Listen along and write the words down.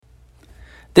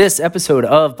This episode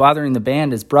of Bothering the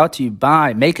Band is brought to you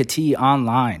by Make a Tee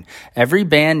Online. Every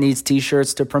band needs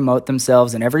t-shirts to promote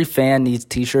themselves, and every fan needs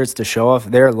t-shirts to show off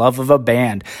their love of a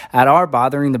band. At our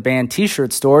Bothering the Band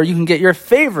t-shirt store, you can get your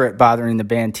favorite Bothering the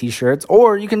Band t-shirts,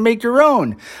 or you can make your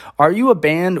own. Are you a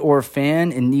band or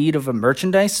fan in need of a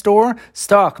merchandise store?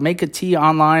 Stalk Make a Tee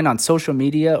Online on social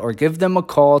media or give them a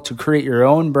call to create your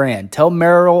own brand. Tell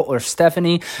Meryl or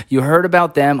Stephanie you heard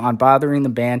about them on Bothering the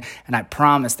Band, and I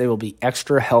promise they will be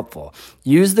extra helpful.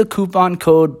 Use the coupon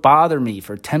code BOTHERME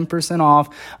for 10% off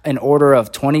an order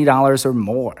of $20 or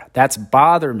more. That's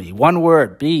BOTHERME, one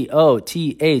word, BOTHERME,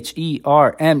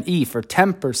 for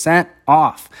 10%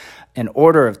 off an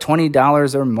order of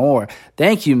 $20 or more.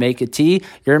 Thank you, Make a Tee.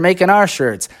 You're making our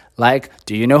shirts. Like,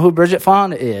 do you know who Bridget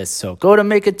Fonda is? So go to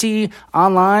Make a Tee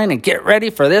Online and get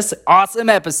ready for this awesome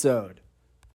episode.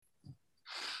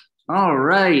 All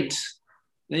right.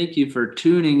 Thank you for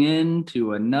tuning in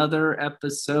to another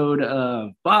episode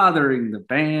of Bothering the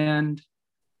Band.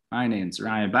 My name's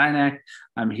Ryan Bynack.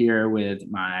 I'm here with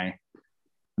my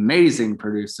amazing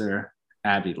producer,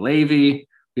 Abby Levy.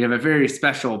 We have a very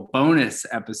special bonus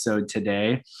episode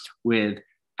today with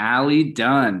Allie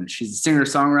Dunn. She's a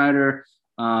singer-songwriter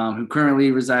who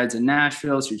currently resides in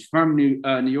Nashville. She's from New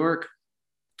York.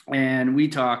 And we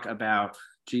talk about,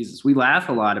 we laugh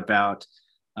a lot about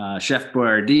Chef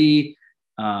Boyardee,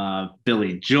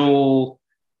 Billy Joel,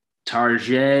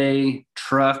 Tarjay,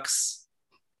 trucks,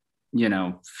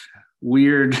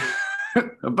 weird,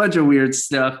 a bunch of weird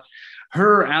stuff.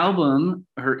 Her album,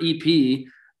 her EP,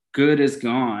 Good Is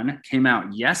Gone, came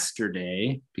out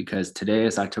yesterday because today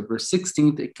is October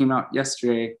 16th. It came out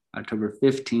yesterday, October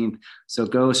 15th. So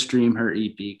go stream her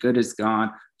EP, Good Is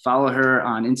Gone. Follow her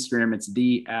on Instagram. It's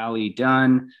the Allie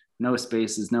Dunn, no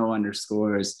spaces, no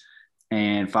underscores.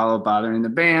 And follow Bothering the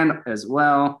Band as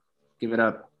well. Give it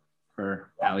up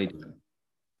for Allie Dunn.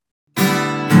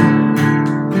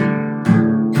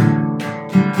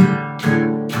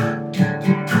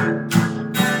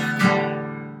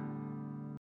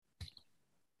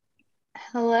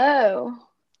 Hello.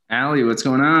 Allie, what's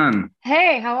going on?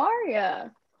 Hey, how are you?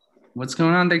 What's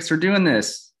going on? Thanks for doing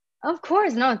this. Of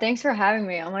course. No, thanks for having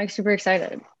me. I'm super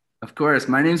excited. Of course.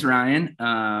 My name's Ryan.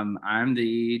 I'm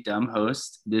the dumb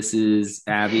host. This is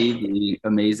Abby, the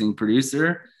amazing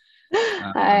producer.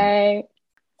 Hi.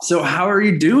 So how are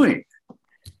you doing?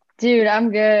 Dude,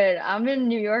 I'm good. I'm in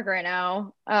New York right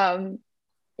now.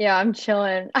 Yeah, I'm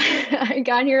chilling. I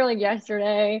got here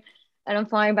yesterday and I'm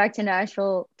flying back to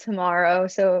Nashville tomorrow.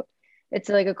 So it's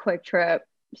a quick trip.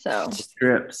 So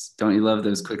trips. Don't you love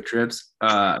those quick trips?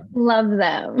 Love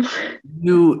them.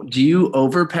 Do you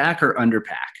overpack or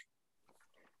underpack?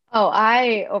 Oh,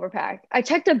 I overpack. I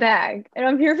checked a bag and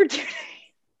I'm here for 2 days.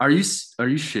 Are you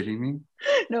shitting me?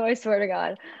 No, I swear to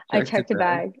God. I checked a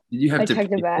bag. Did you have to pay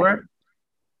for it?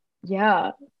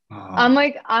 Yeah. Oh. I'm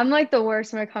the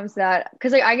worst when it comes to that.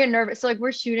 Cause I get nervous. So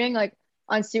we're shooting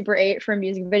on Super 8 for a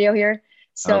music video here.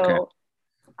 So okay.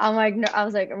 I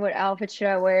was like, what outfit should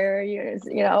I wear?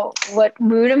 What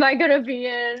mood am I gonna be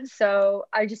in? So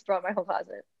I just brought my whole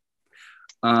closet.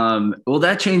 Well,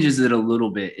 that changes it a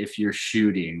little bit if you're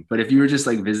shooting, but if you were just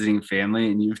visiting family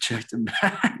and you've checked it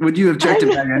back, would you have checked it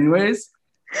back anyways?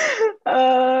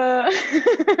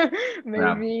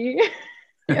 Maybe.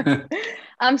 Yeah.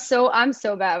 I'm so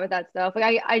bad with that stuff.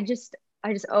 I just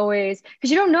always, because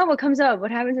you don't know what comes up.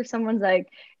 What happens if someone's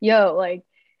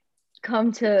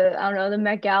come to, I don't know, the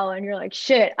Met Gala and you're like,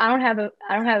 shit, I don't have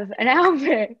an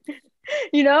outfit.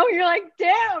 You're like,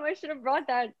 damn, I should have brought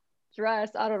that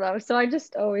dress. I don't know. So I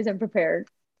just always am prepared.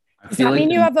 Does that mean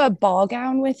you have a ball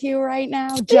gown with you right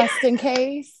now, just in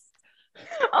case?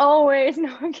 Always.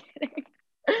 No, I'm kidding.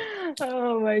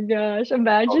 Oh my gosh.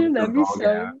 Imagine that'd be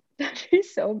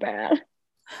so bad.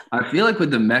 I feel like with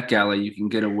the Met Gala, you can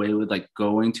get away with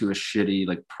going to a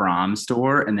shitty prom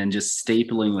store and then just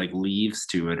stapling leaves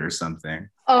to it or something.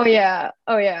 Oh yeah.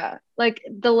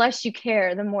 The less you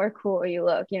care, the more cool you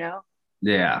look,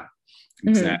 Yeah,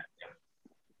 exactly. Mm-hmm.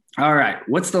 All right.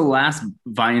 What's the last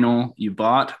vinyl you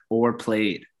bought or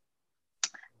played?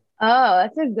 Oh,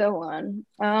 that's a good one.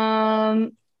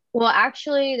 Well,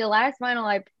 actually, the last vinyl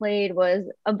I played was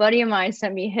a buddy of mine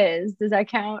sent me his. Does that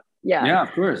count? Yeah. Yeah,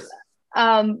 of course.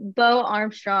 Bo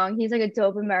Armstrong. He's a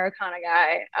dope Americana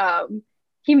guy.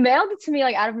 He mailed it to me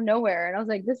out of nowhere, and I was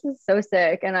like, "This is so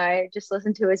sick." And I just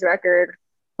listened to his record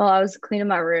while I was cleaning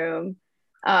my room.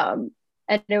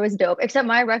 And it was dope, except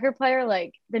my record player,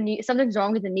 something's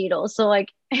wrong with the needle. So it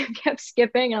kept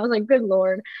skipping and I was like, good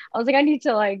Lord. I was like, I need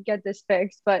to get this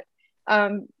fixed. But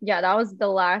yeah, that was the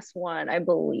last one, I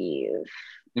believe.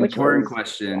 Important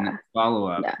question, follow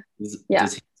up. Yeah.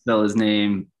 Does he spell his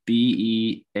name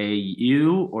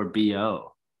Beau or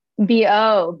Bo?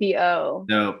 B-O.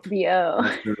 Dope. B-O.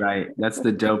 That's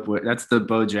the dope way. That's the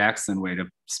Bo Jackson way to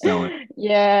spell it.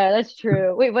 Yeah, that's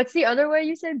true. Wait, what's the other way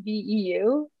you said?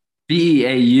 B-E-U?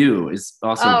 Beau is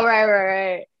also. Oh,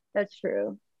 right. That's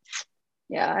true.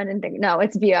 Yeah, I didn't think. No,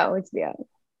 it's B-O. It's B-O.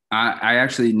 I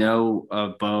actually know a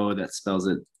Bo that spells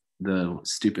it the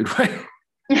stupid way.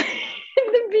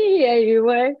 The B-E-A-U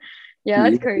way. Yeah,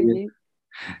 that's crazy.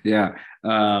 Yeah.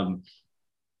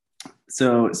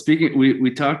 So speaking,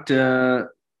 we talked. Well,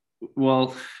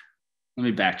 let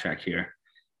me backtrack here.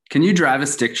 Can you drive a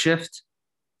stick shift?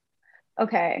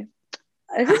 Okay,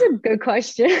 this is a good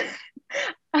question.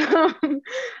 All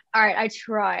right, I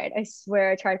tried. I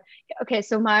swear I tried. Okay,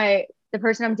 so the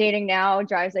person I'm dating now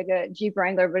drives like a Jeep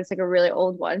Wrangler, but it's like a really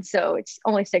old one, so it's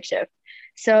only stick shift.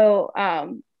 So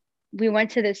we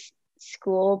went to this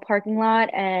school parking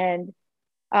lot, and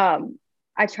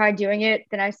I tried doing it.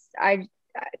 Then I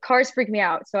cars freaked me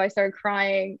out, so I started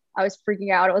crying. I was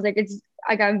freaking out. I was like,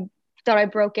 thought I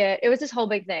broke it. It was this whole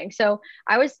big thing. So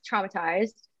I was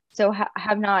traumatized. So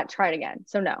have not tried again.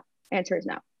 So no. Answer is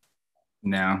no.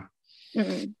 No.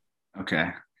 Mm-mm. Okay.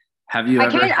 Have you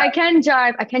ever? I can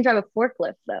drive a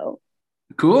forklift though.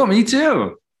 Cool. Me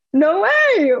too. No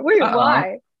way. Wait,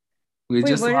 why? We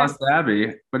just lost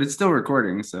Abby, but it's still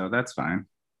recording, so that's fine.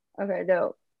 Okay,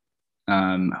 dope.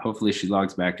 Hopefully she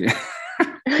logs back in.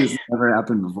 This never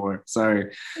happened before.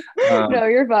 Sorry. No,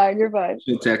 you're fine. You're fine.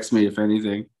 She'll text me if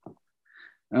anything.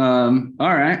 All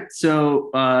right.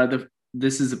 So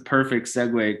this is a perfect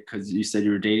segue because you said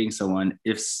you were dating someone.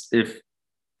 If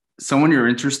someone you're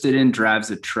interested in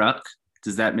drives a truck,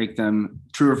 does that make them,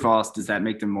 true or false, does that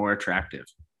make them more attractive?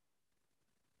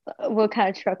 What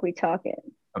kind of truck we talking?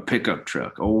 A pickup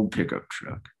truck, old pickup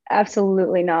truck.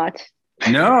 Absolutely not.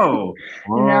 No.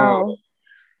 No.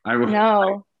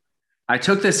 No. I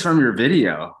took this from your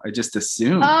video. I just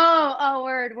assumed. Oh,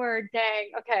 word.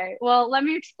 Dang. Okay. Well, let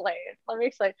me explain.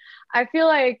 I feel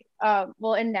like,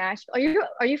 well, in Nashville,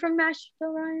 are you from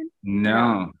Nashville, Ryan?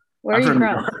 No. Where are you from? New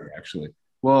York, actually.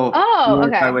 Well,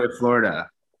 okay. By way of Florida.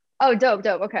 Oh, dope.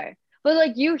 Okay. But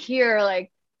like you hear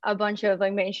like a bunch of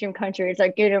like mainstream countries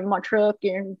like get in my truck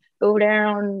and go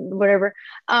down, whatever.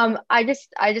 I just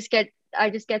get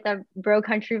that bro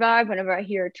country vibe whenever I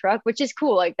hear a truck, which is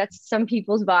cool. Like that's some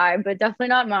people's vibe, but definitely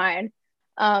not mine.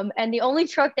 And the only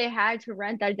truck they had to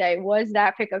rent that day was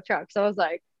that pickup truck. So I was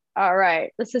like, all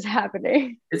right, this is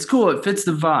happening. It's cool. It fits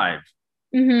the vibe.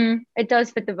 It does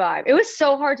fit the vibe. It was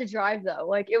so hard to drive though.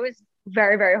 Like it was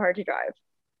very, very hard to drive,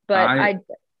 but I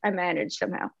managed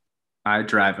somehow. I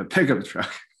drive a pickup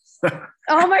truck.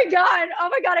 Oh my god!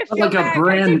 I feel like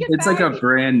bad. It's like a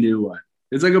brand new one.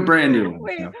 It's like a brand new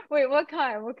one. Wait, what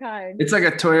kind? It's like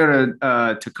a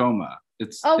Toyota Tacoma.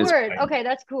 It's word. Fine. Okay,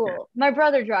 that's cool. Yeah. My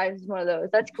brother drives one of those.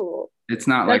 That's cool. It's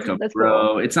not like a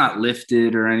Bro. Cool. It's not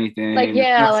lifted or anything. Like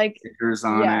like stickers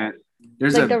on it.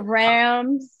 There's like the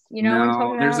Rams. You know what I'm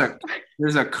talking about?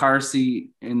 There's a car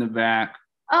seat in the back.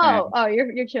 Oh,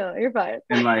 you're chill. You're fine.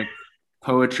 And like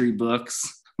poetry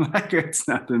books. Like it's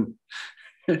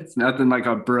nothing like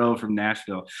a bro from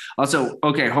Nashville. Also,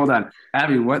 okay, hold on.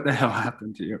 Abby, what the hell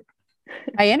happened to you?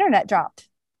 My internet dropped.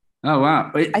 Oh,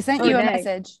 wow. Wait, I sent you a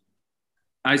message.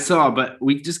 I saw, but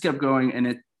we just kept going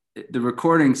and the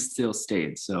recording still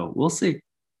stayed. So we'll see.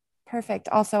 Perfect.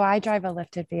 Also, I drive a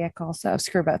lifted vehicle, so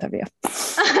screw both of you.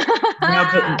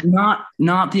 Yeah, but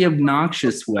not the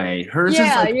obnoxious way. Hers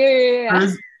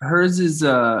is Hers is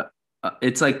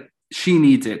it's like she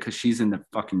needs it because she's in the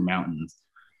fucking mountains.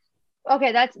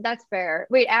 Okay, that's fair.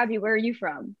 Wait, Abby, where are you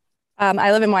from?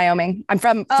 I live in Wyoming. I'm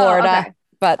from Florida,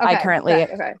 but I currently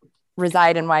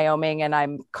reside in Wyoming, and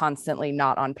I'm constantly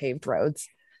not on paved roads.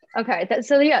 Okay,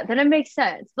 then it makes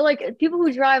sense. But like people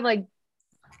who drive like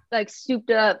souped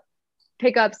up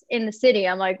pickups in the city,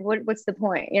 I'm like, what's the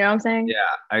point? You know what I'm saying? Yeah,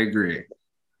 I agree.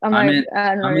 I'm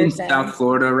in South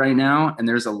Florida right now, and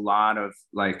there's a lot of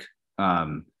like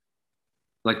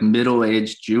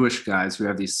middle-aged Jewish guys who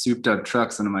have these souped up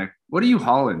trucks, and I'm like, what are you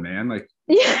hauling, man? Like,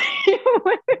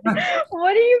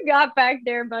 what do you got back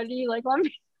there, buddy? Like, let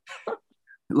me.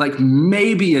 Like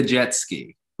maybe a jet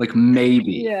ski, like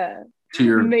maybe. Yeah. To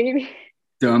your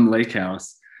dumb lake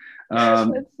house.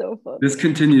 That's so funny. This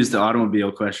continues to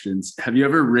automobile questions. Have you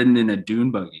ever ridden in a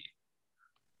dune buggy?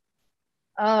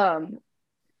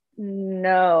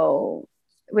 No.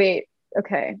 Wait.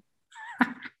 Okay.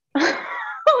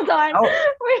 Hold on. Oh.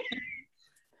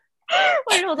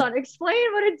 Wait. Hold on.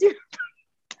 Explain what a dune.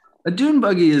 A dune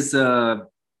buggy is Is it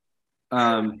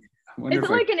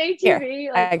like an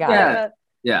ATV? I got it.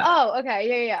 Yeah. Oh,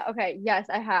 okay. Yeah. Okay. Yes,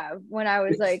 I have. When I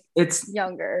was it's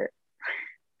younger.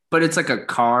 but it's like a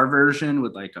car version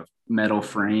with like a metal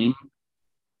frame.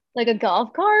 Like a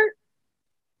golf cart?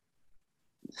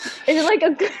 Is it like a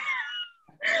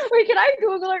Wait, can I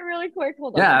Google it really quick?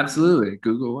 Hold on. Yeah, absolutely.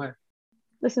 Google away.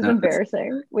 This is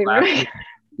embarrassing. Wait,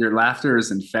 your laughter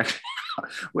is infectious.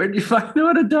 Where did you find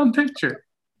what a dumb picture?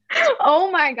 Oh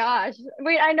my gosh.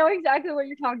 Wait, I know exactly what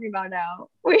you're talking about now.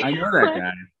 Wait, I know that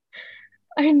guy.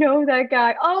 I know that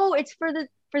guy. Oh, it's for the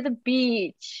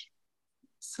beach.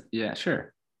 Yeah,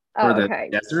 sure. Oh, for the okay.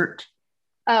 desert.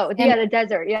 Oh, yeah, the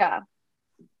desert. Yeah.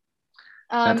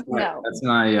 That's no. That's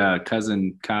my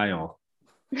cousin Kyle.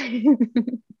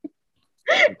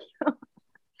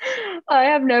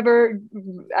 I've never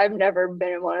been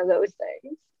in one of those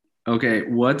things. Okay,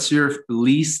 what's your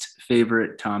least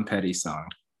favorite Tom Petty song?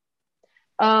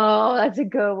 Oh, that's a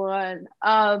good one.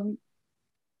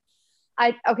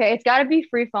 It's got to be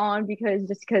Free Fallin' because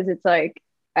it's like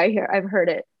I've heard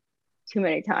it too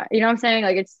many times. You know what I'm saying?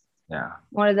 Like it's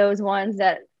one of those ones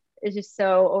that is just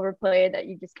so overplayed that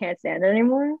you just can't stand it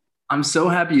anymore. I'm so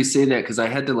happy you say that because I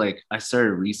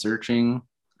started researching.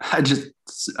 I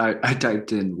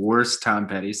typed in worst Tom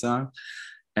Petty song,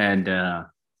 and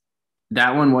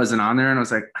that one wasn't on there. And I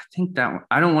was like, I think that one.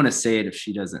 I don't want to say it if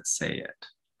she doesn't say it.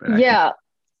 But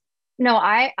no,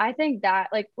 I think that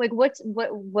like which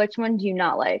one do you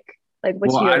not like? Like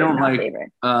what's your I don't not like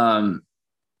favorite?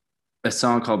 A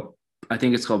song called I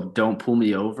think it's called "Don't Pull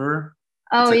Me Over."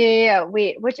 Oh yeah.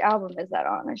 Wait, which album is that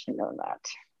on? I should know that.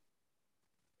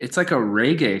 It's like a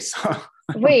reggae song.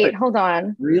 Wait, hold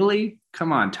on. Really?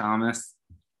 Come on, Thomas.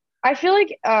 I feel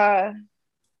like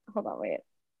hold on, wait.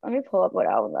 Let me pull up what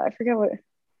album that I forget what.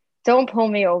 Don't Pull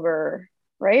Me Over,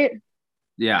 right?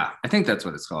 Yeah, I think that's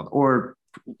what it's called. Or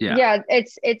yeah. Yeah,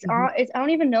 it's on I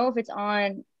don't even know if it's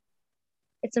on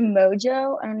it's a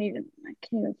Mojo. I can't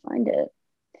even find it.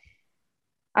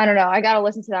 I don't know. I gotta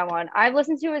listen to that one. I've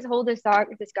listened to his whole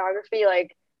discography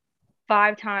like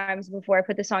 5 times before I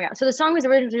put the song out. So the song was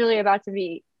originally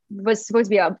was supposed to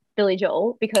be about Billy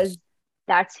Joel because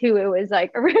that's who it was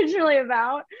like originally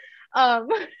about. I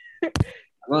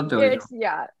love Billy Joel.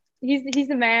 Yeah, he's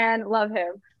the man. Love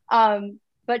him.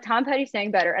 But Tom Petty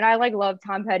sang better, and I like love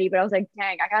Tom Petty, but I was like,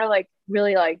 dang, I gotta like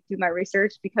really like do my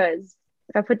research because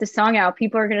if I put the song out,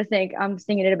 people are gonna think I'm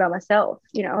singing it about myself,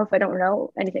 you know, if I don't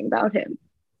know anything about him.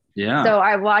 Yeah. So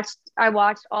I watched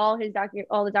all the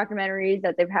documentaries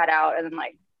that they've had out, and then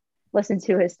like listened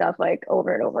to his stuff like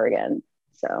over and over again.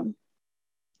 So.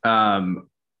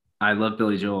 I love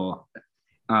Billy Joel.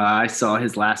 I saw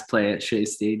his last play at Shea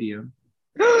Stadium.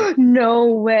 No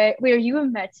way! Wait, are you a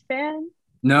Mets fan?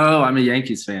 No, I'm a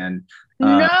Yankees fan.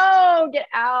 No, get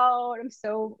out!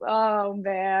 Oh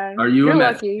man. You're a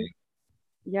Mets fan?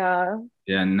 Yeah.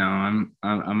 Yeah, no,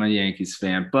 I'm a Yankees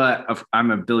fan, but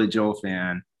I'm a Billy Joel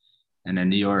fan and a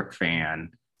New York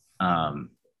fan.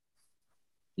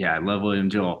 Yeah, I love William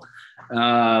Joel.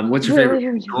 What's your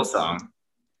favorite Joel song?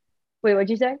 Wait, what'd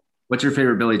you say? What's your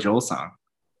favorite Billy Joel song?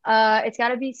 It's got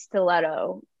to be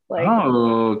Stiletto. Like,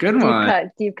 oh, good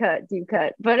one. Deep cut.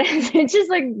 But it's just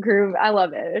like groove. I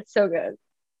love it. It's so good.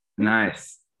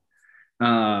 Nice.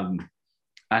 I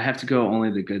have to go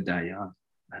Only the Good Die Young.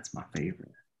 That's my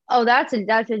favorite. Oh, that's a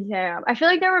jam. I feel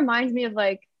like that reminds me of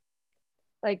like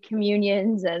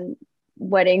communions and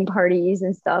wedding parties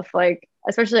and stuff. Like,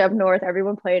 especially up north,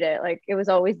 everyone played it. Like, it was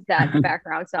always that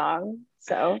background song.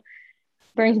 So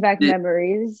brings back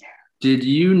memories. Did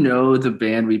you know the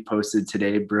band we posted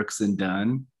today, Brooks and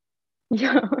Dunn?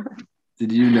 Yeah.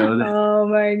 Did you know that? Oh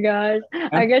my gosh.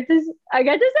 I get this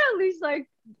at least like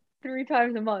 3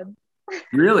 times a month.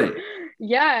 Really?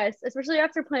 Yes. Especially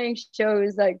after playing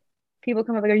shows, like people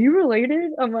come up like, are you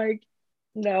related? I'm like,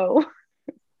 no.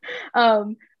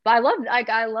 But I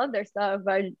love their stuff.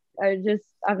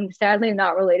 I'm sadly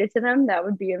not related to them. That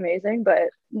would be amazing, but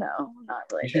no, I'm not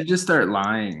related. You should just start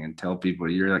lying and tell people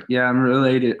you're like, yeah, I'm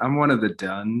related. I'm one of the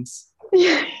Dunns.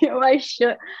 Yeah, I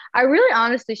should. I really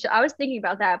honestly should. I was thinking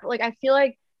about that, but like I feel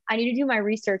like I need to do my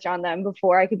research on them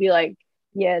before I could be like,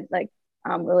 yeah, like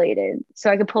I'm related.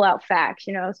 So I could pull out facts,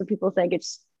 you know, so people think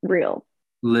it's real.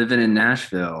 Living in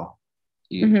Nashville,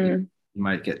 you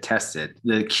might get tested.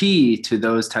 The key to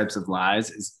those types of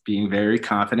lies is being very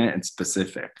confident and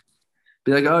specific.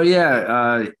 Be like, oh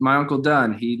yeah, my Uncle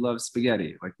Dunn, he loves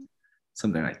spaghetti, like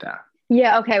something like that.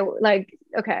 Yeah. Okay. Like,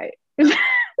 okay.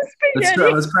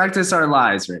 Let's practice our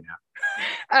lies right now.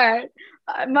 All right.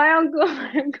 My uncle.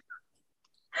 I can't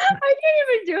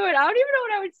even do it. I don't even know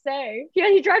what I would say. Yeah,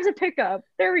 he drives a pickup.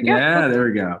 There we go. Yeah, there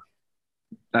we go.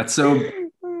 That's so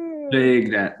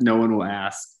big that no one will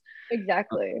ask.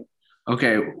 Exactly.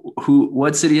 Okay,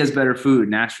 what city has better food,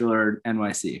 Nashville or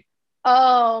NYC?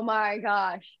 Oh my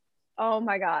gosh. Oh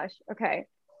my gosh. Okay.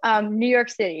 New York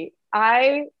City.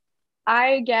 I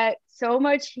get so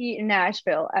much heat in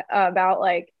Nashville about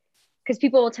like, because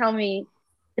people will tell me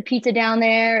the pizza down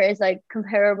there is like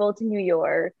comparable to New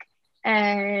York,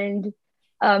 and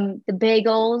the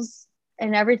bagels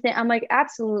and everything. I'm like,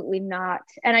 absolutely not.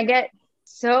 And I get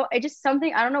so it just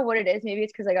something, I don't know what it is. Maybe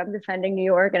it's because like I'm defending New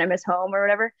York and I miss home or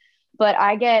whatever. But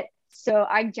I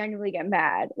genuinely get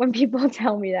mad when people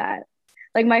tell me that.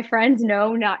 Like my friends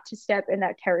know not to step in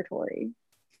that territory.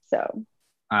 So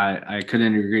I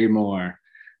couldn't agree more.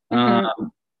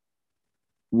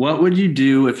 What would you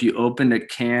do if you opened a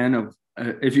can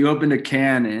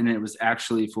and it was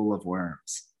actually full of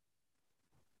worms?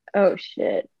 Oh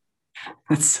shit.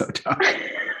 That's so tough.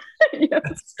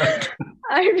 That's so tough.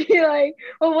 I'd be like,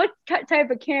 well, what type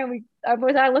of can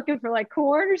was I looking for, like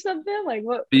corn or something? Like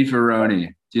what? Beefaroni.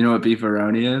 Do you know what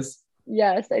beefaroni is?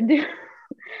 Yes, I do.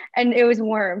 And it was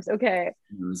worms. Okay.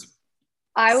 It was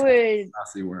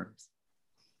saucy worms.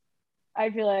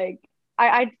 I'd be like,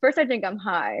 I first I think I'm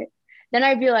high. Then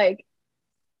I'd be like,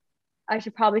 I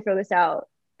should probably throw this out.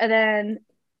 And then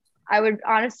I would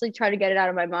honestly try to get it out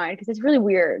of my mind because it's really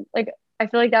weird. Like, I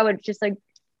feel like that would just like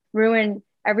ruin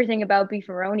everything about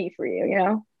beefaroni for you, you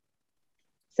know?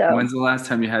 So when's the last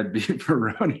time you had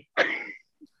beefaroni?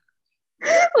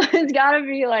 It's gotta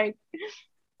be like,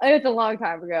 it's a long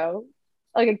time ago.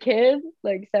 Like a kid,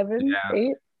 like 7,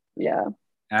 8. Yeah.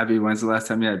 Abby, when's the last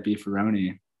time you had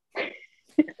beefaroni?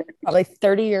 Probably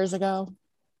 30 years ago.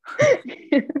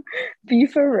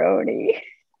 Beefaroni.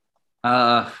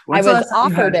 I was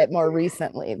offered it more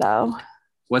recently, though.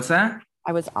 What's that?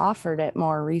 I was offered it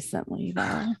more recently,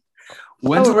 though.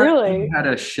 When's the last time you had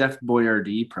a Chef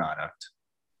Boyardee product?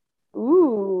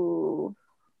 Ooh.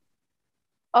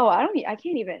 Oh, I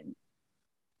can't even.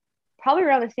 Probably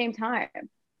around the same time.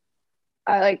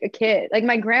 Like a kid. Like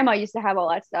my grandma used to have all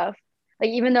that stuff.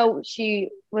 Like even though she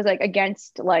was like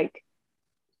against like,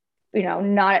 you know,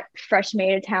 not fresh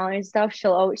made Italian stuff, she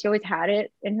always had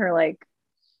it in her like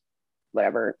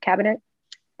whatever cabinet.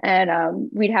 And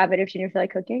we'd have it if she didn't feel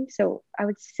like cooking. So I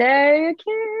would say a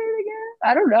kid again.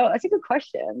 I don't know. That's a good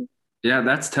question. Yeah,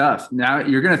 that's tough. Now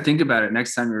you're gonna think about it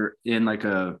next time you're in like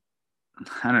a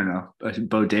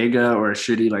bodega or a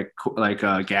shitty like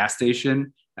a gas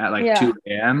station at like 2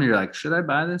 a.m. You're like, should I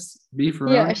buy this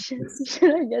beefaroni? Yeah,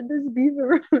 should I get this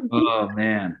beefaroni? Oh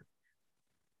man,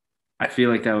 I feel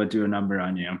like that would do a number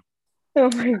on you. Oh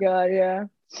my god, yeah.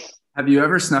 Have you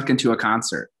ever snuck into a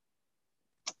concert?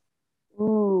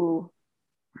 Ooh,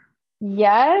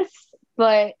 yes,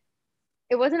 but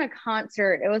it wasn't a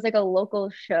concert. It was like a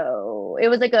local show. It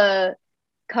was like a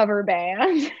cover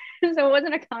band, so it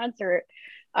wasn't a concert.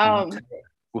 Wow.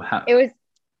 It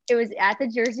was at the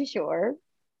Jersey Shore.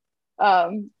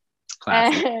 And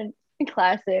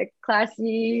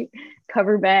classy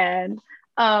cover band.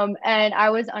 And I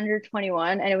was under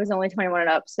 21 and it was only 21 and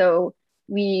up. So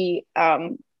we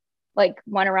like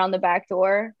went around the back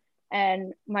door,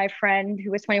 and my friend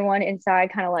who was 21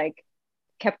 inside kind of like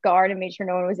kept guard and made sure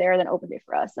no one was there, then opened it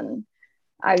for us. And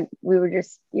we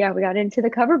got into the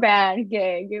cover band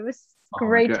gig. It was a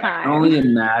great time. I can only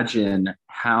imagine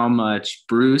how much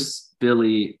Bruce,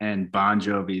 Billy, and Bon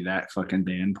Jovi that fucking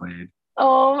band played.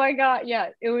 Oh my god, yeah.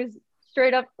 It was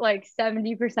straight up like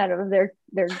 70% of their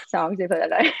songs they played that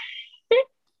night.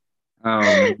 Oh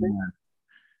man.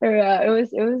 Yeah, it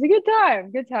was a good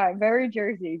time. Good time. Very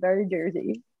Jersey.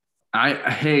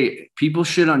 Hey, people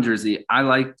shit on Jersey. I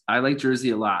like Jersey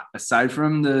a lot. Aside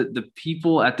from the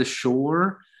people at the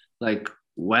shore, like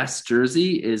West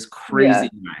Jersey is crazy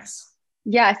nice.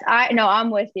 Yes, I'm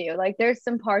with you. Like there's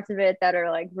some parts of it that are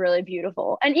like really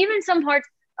beautiful. And even some parts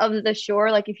of the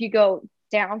shore, like if you go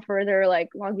down further, like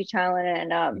Long Beach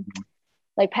Island and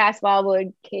like past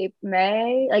Wildwood, Cape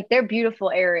May, like they're beautiful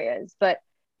areas. But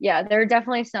yeah, there are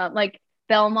definitely some like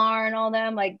Belmar and all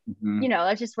them, like you know,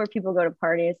 that's just where people go to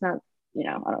party. It's not, you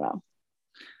know, I don't know.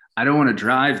 I don't want to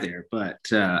drive there, but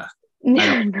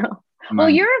no. Well,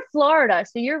 you're in Florida,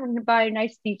 so you're by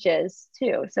nice beaches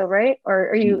too. So right,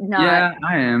 or are you not? Yeah,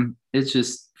 I am. It's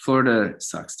just Florida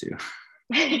sucks too.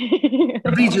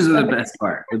 The beaches are the best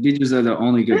part. The beaches are the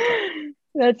only good part.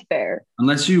 That's fair.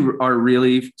 Unless you are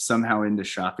really somehow into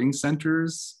shopping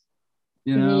centers,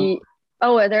 you know.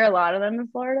 Oh, are there a lot of them in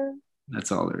Florida?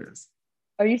 That's all there is.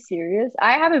 Are you serious?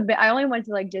 I haven't been. I only went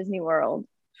to like Disney World.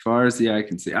 As far as the eye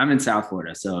can see, I'm in South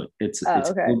Florida, so it's a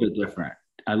little bit different.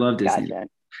 I love Disney. Gotcha.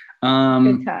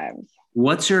 Good times.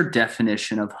 What's your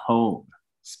definition of home?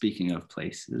 Speaking of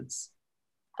places.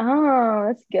 Oh,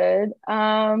 that's good.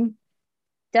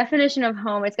 Definition of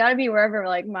home, it's got to be wherever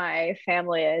like my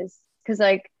family is, because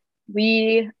like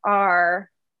we're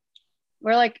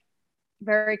like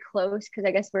very close because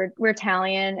I guess we're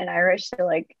Italian and Irish, so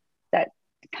like that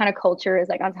kind of culture is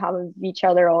like on top of each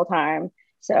other all the time.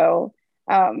 So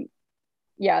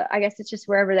yeah, I guess it's just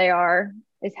wherever they are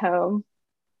is home.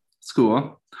 It's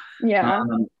cool. Yeah.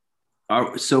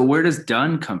 So where does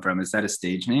Dunn come from? Is that a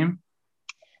stage name?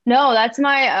 No, that's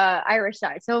my Irish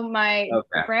side. So my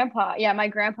grandpa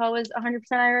was 100%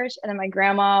 Irish, and then my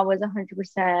grandma was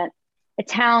 100%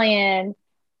 Italian,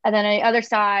 and then on the other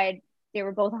side they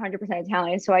were both 100%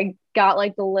 Italian. So I got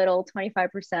like the little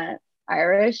 25%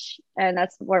 Irish, and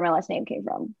that's where my last name came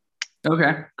from.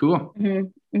 Okay, cool.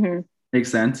 Mm-hmm. Mm-hmm.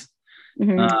 Makes sense.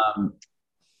 Mm-hmm.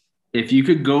 If you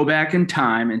could go back in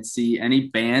time and see any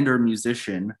band or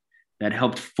musician that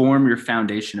helped form your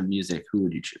foundation of music, who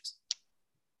would you choose?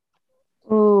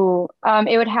 Ooh,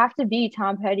 it would have to be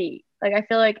Tom Petty. Like, I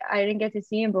feel like I didn't get to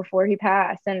see him before he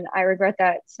passed, and I regret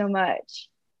that so much,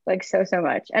 like so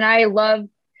much. And I love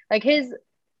like his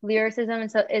lyricism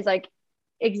and so is like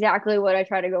exactly what I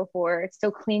try to go for. It's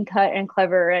so clean cut and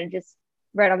clever and just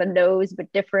right on the nose,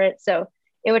 but different. So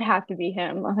it would have to be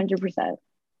him, 100%.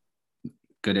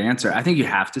 Good answer. I think you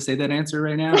have to say that answer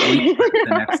right now, at least for the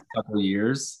next couple of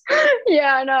years.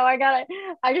 Yeah, no,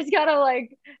 I just gotta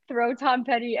like throw Tom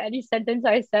Petty any sentence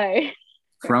I say.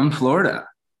 From Florida.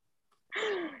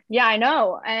 Yeah, I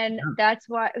know. And that's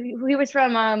why he was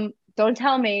from Don't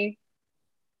Tell Me.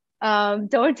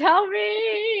 Don't Tell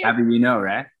Me. How do you know,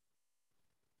 right?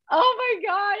 Oh my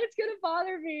God, it's gonna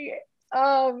bother me.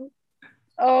 Oh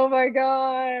my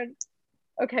God.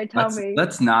 Okay, tell me.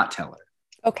 Let's not tell her.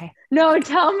 Okay. No,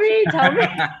 tell me.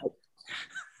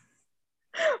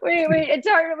 Wait, it's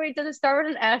hard. Wait, does it start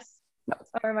with an S? No.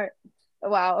 Or am I?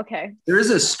 Wow, okay. There is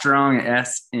a strong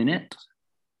S in it.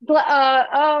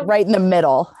 Right in the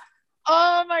middle.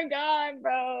 Oh my God,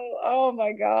 bro. Oh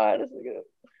my God.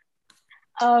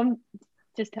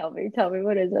 Just tell me,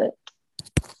 what is it?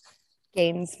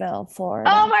 Gainesville, Florida.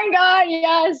 Oh my God,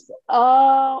 yes.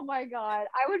 Oh my God.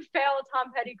 I would fail a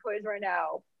Tom Petty quiz right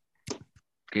now.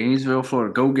 Gainesville,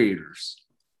 Florida. Go Gators.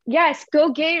 Yes,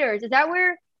 go Gators. Is that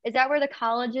where the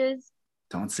college is?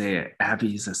 Don't say it.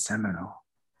 Abby's a Seminole.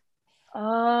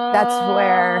 Oh, that's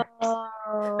where.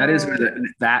 That is where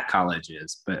that college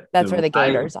is, but that's where the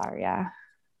Gators are. Yeah.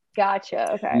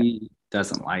 Gotcha. Okay. He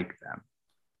doesn't like them.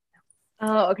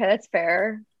 Oh, okay. That's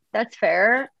fair.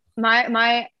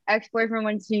 My ex-boyfriend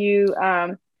went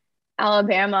to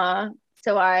Alabama,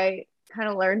 so I kind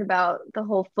of learned about the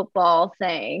whole football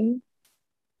thing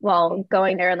while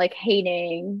going there and like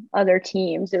hating other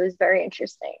teams. It was very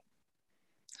interesting.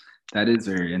 That is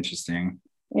very interesting.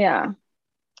 Yeah.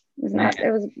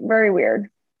 It was very weird.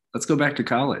 Let's go back to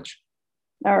college.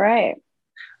 All right.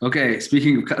 Okay.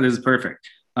 Speaking of, this is perfect.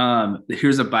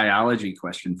 Here's a biology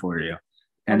question for you.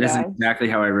 And this is exactly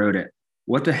how I wrote it.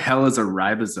 What the hell is a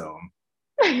ribosome?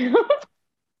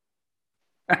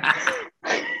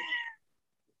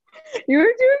 You're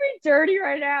doing me dirty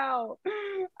right now.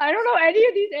 I don't know any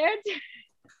of these answers.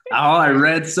 Oh, I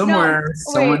read somewhere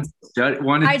someone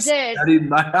studied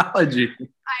biology.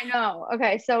 I know.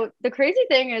 Okay, so the crazy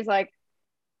thing is like,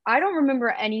 I don't remember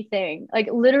anything. Like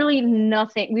literally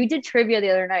nothing. We did trivia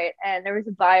the other night, and there was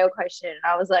a bio question, and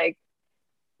I was like,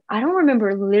 I don't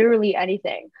remember literally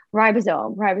anything.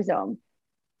 Ribosome.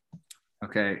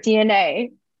 Okay.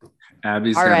 DNA.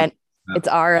 Abby's it's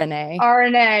RNA.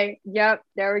 RNA. Yep.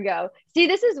 There we go. See,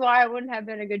 this is why I wouldn't have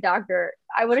been a good doctor.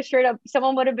 I would have straight up,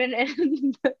 someone would have been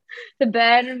in the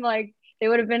bed and like, they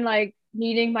would have been like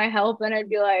needing my help. And I'd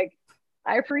be like,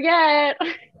 I forget.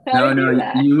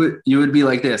 No, you would be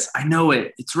like this. I know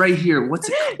it. It's right here. What's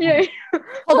it called? Yeah.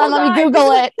 Hold on, let me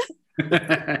Google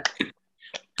it.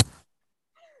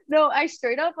 No, I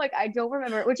straight up, like, I don't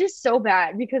remember, which is so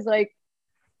bad because like,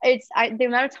 the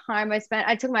amount of time I spent,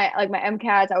 I took my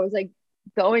MCATs, I was like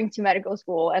going to medical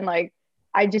school and like,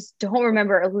 I just don't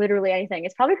remember literally anything.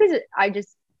 It's probably because I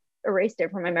just erased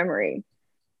it from my memory.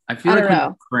 I feel like when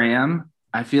you cram,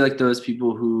 I feel like those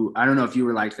people who, I don't know if you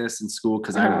were like this in school,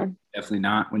 because I was definitely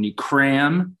not. When you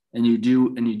cram and you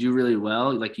do really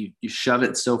well, like you shove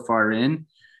it so far in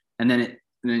and then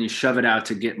you shove it out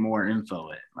to get more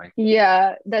info in. Like,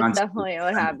 yeah, that's definitely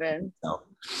what happened. So.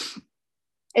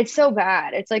 It's so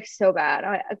bad. It's like so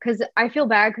bad. Because I feel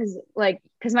bad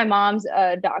because my mom's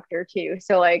a doctor too.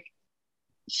 So like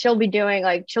she'll be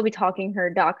talking her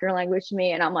doctor language to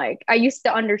me, and I'm like, I used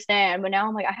to understand, but now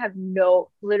I'm like, I have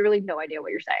literally no idea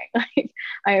what you're saying. Like,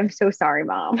 I am so sorry,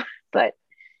 Mom. But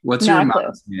what's your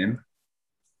mom's name?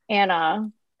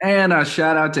 Anna.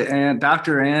 Shout out to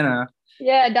Dr. Anna.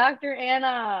 Yeah, Dr.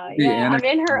 Anna. Yeah, Anna, I'm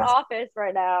in her office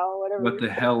right now. Whatever. What the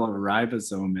hell a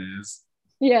ribosome is?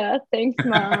 Yeah, thanks,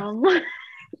 Mom.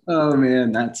 Oh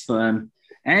man, that's fun.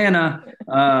 Anna,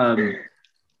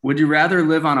 would you rather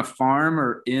live on a farm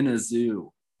or in a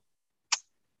zoo?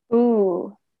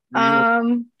 Ooh.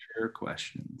 Fair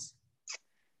questions.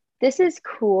 This is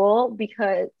cool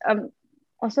because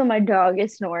also my dog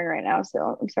is snoring right now,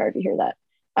 so I'm sorry to hear that.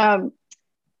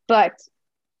 But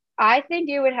I think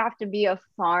it would have to be a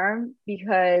farm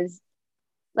because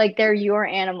like they're your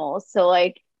animals. So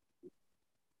like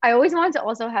I always wanted to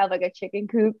also have like a chicken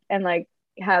coop and like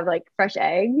have like fresh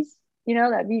eggs. You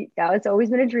know, it's always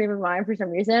been a dream of mine for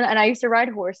some reason. And I used to ride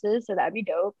horses, so that'd be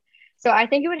dope. So I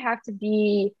think it would have to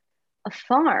be a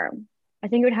farm. I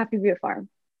think it would have to be a farm.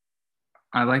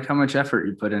 I like how much effort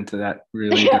you put into that.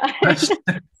 Really, question.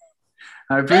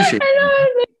 I appreciate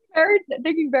it.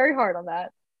 Thinking very hard on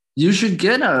that. You should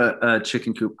get a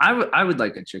chicken coop. I would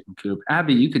like a chicken coop.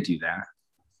 Abby, you could do that.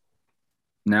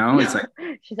 No, it's like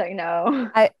she's like, no.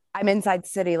 I'm inside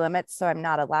city limits, so I'm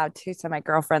not allowed to. So my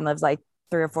girlfriend lives like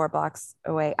 3 or 4 blocks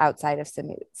away outside of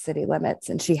city limits,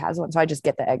 and she has one. So I just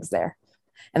get the eggs there,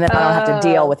 and then I don't have to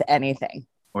deal with anything.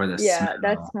 Or the smell.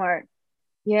 That's smart.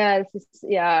 Yeah,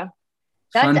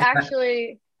 that's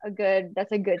actually a good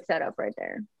setup right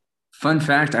there. Fun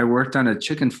fact: I worked on a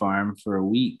chicken farm for a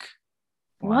week.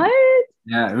 What?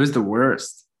 Yeah, it was the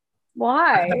worst.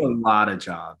 Why? I've had a lot of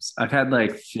jobs. I've had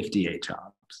like 58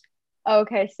 jobs.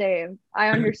 Okay, same. I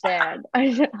understand.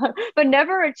 But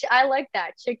never I like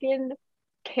that chicken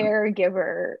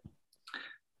caregiver.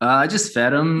 I just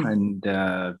fed them and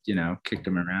kicked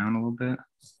them around a little bit.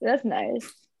 That's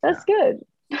nice. That's good.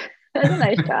 That's a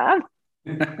nice job.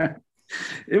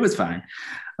 It was fine.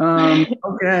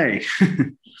 Okay.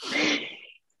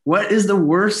 What is the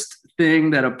worst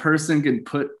thing that a person can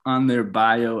put on their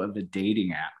bio of a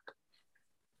dating app?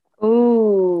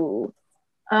 Ooh.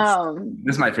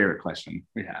 This is my favorite question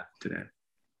we have today.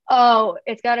 Oh,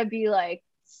 it's got to be like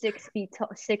 6 feet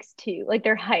tall, 6'2", like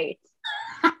their height.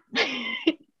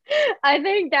 I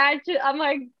think I'm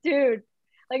like, dude,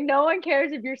 like no one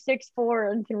cares if you're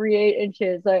 6'4" and 3'8"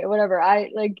 inches, like whatever.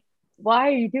 Why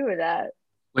are you doing that?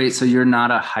 Wait, so you're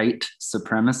not a height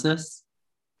supremacist?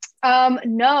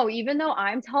 No, even though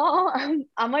I'm tall,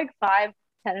 I'm like 5'10"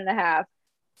 and a half.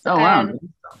 Oh wow.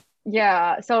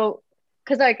 Yeah, so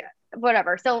because like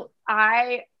whatever. So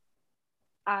I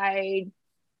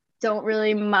don't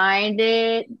really mind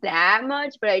it that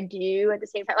much, but I do at the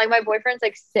same time. Like my boyfriend's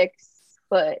like 6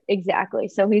 foot exactly,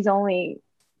 so he's only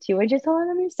 2 inches taller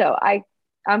than me. So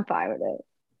I'm fine with it.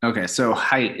 Okay, so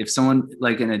height. If someone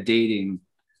like in the dating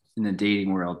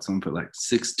world, someone put like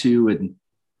 6'2" and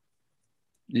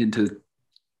into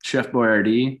Chef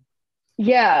Boyardee.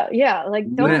 Yeah. Like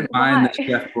wouldn't mind the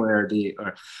Chef Boyardee,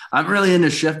 or I'm really into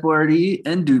Chef Boyardee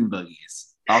and dune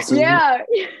buggies. Also, yeah.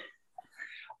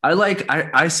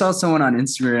 I saw someone on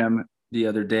Instagram the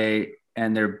other day,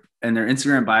 and their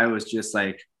Instagram bio was just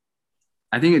like,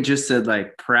 I think it just said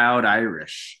like proud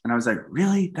Irish, and I was like,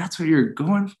 really? That's what you're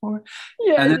going for?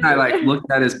 Yeah. And then I like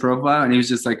looked at his profile, and he was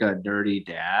just like a dirty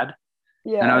dad.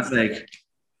 Yeah. And I was like,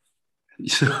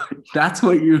 so that's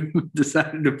what you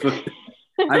decided to put.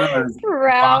 I don't know.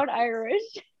 Proud Irish.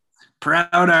 Proud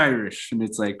Irish. And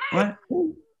it's like, what?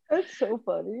 That's so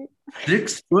funny.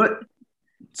 6 foot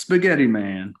spaghetti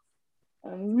man.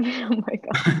 Oh my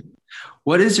God.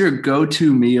 What is your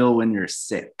go-to meal when you're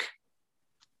sick?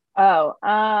 Oh,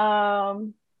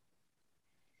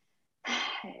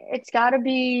 it's gotta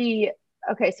be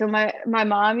okay. So my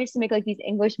mom used to make like these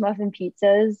English muffin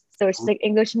pizzas. So it's just like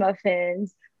English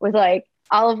muffins with like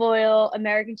olive oil,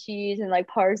 American cheese, and like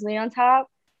parsley on top.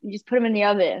 You just put them in the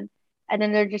oven, and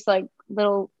then they're just like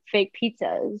little fake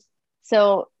pizzas.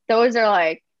 So those are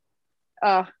like,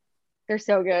 they're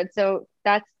so good. So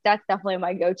that's definitely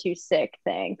my go-to sick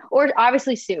thing. Or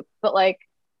obviously soup, but like,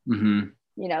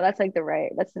 that's like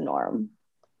that's the norm.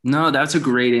 No, that's a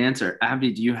great answer.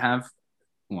 Abby, do you have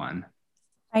one?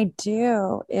 I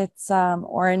do. It's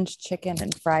orange chicken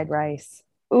and fried rice.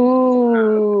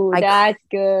 Ooh, that's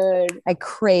good. I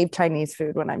crave Chinese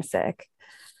food when I'm sick.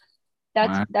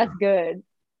 That's good.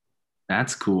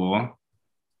 That's cool.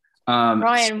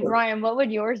 Ryan, what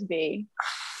would yours be?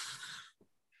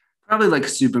 Probably like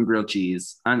soup and grilled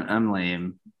cheese. I'm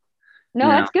lame. No,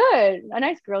 that's good. A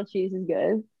nice grilled cheese is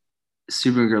good.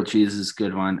 Soup and grilled cheese is a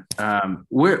good one.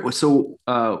 Where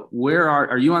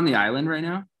are you on the island right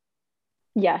now?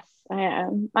 Yes, I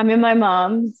am. I'm in my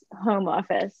mom's home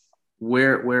office.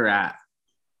 Where at?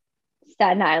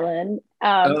 Staten Island.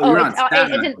 I'm on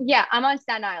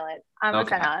Staten Island. On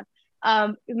Staten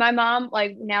Island. My mom,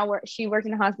 like now she works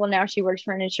in a hospital now. She works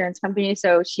for an insurance company,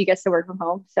 so she gets to work from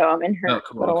home. So I'm in her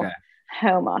little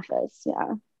home office.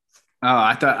 Yeah. Oh,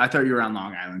 I thought you were on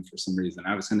Long Island for some reason.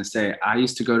 I was going to say I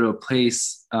used to go to a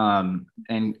place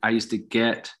and I used to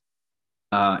get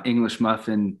English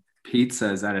muffin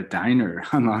pizzas at a diner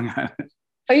on Long Island.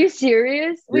 Are you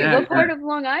serious? Wait, Yeah, what part of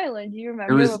Long Island? Do you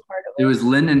remember what part of it was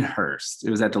Lindenhurst.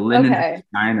 It was at the Lindenhurst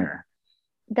Diner.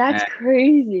 That's And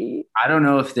crazy. I don't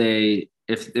know if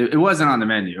it wasn't on the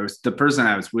menu. It was the person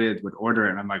I was with would order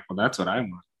it, and I'm like, well, that's what I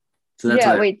want.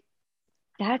 So wait,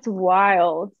 that's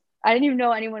wild. I didn't even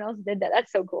know anyone else did that.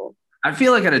 That's so cool. I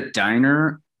feel like at a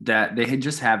diner that they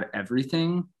just have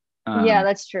everything. Yeah,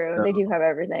 that's true. So. They do have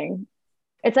everything.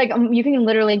 It's like you can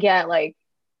literally get like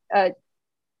a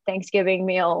Thanksgiving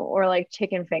meal or like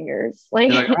chicken fingers.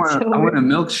 Like, I want a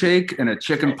milkshake and a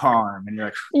chicken parm, and you're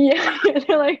like, yeah,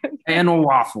 they're like, and a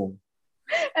waffle.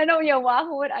 I know, yeah,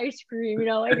 waffle with ice cream. You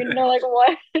know, like, and they're like,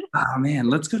 what? Oh man,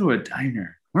 let's go to a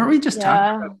diner. Weren't we just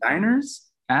talking about diners,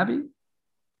 Abby?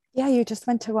 Yeah, you just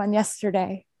went to one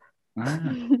yesterday.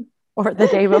 Or the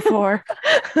day before.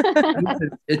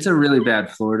 It's a really bad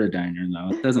Florida diner,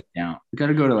 though. It doesn't count. We got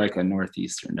to go to like a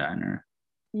Northeastern diner.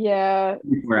 Yeah.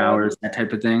 24 hours, that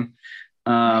type of thing.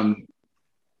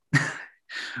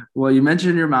 Well, you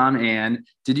mentioned your mom, Anne.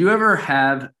 Did you ever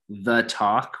have the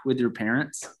talk with your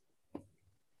parents?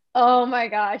 Oh my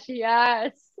gosh,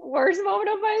 yes. Worst moment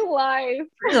of my life.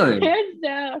 Really? Hands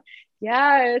down.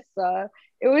 Yes.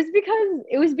 It was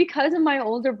because of my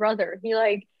older brother. He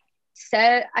like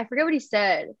said, I forget what he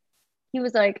said. He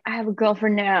was like, I have a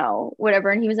girlfriend now, whatever.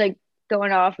 And he was like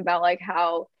going off about like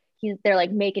how they're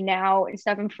like making out and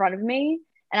stuff in front of me.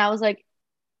 And I was like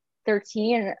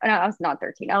 13. And I was not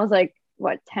 13. I was like,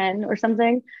 what, 10 or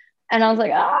something. And I was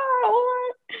like, what?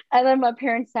 And then my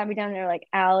parents sat me down and they're like,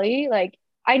 Allie, like,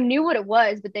 I knew what it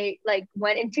was, but they like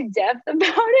went into depth about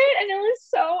it. And it was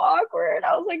so awkward.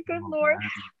 I was like, good Lord.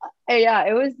 Yeah,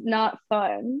 it was not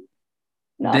fun.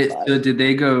 So did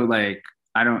they go like,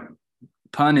 I don't,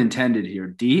 pun intended here,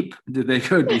 deep? Did they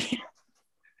go deep?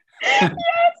 Yes.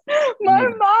 My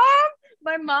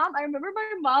mom, I remember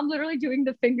my mom literally doing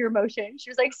the finger motion. She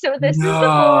was like, so this is the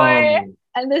boy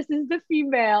and this is the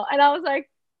female. And I was like,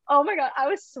 oh my God, I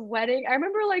was sweating. I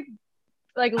remember like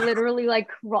literally like,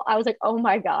 I was like, oh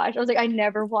my gosh. I was like, I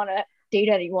never want to date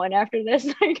anyone after this.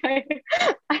 Like I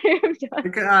am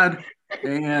done. God,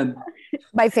 man.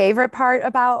 My favorite part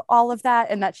about all of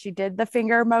that and that she did the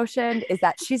finger motion is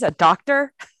that she's a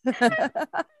doctor. And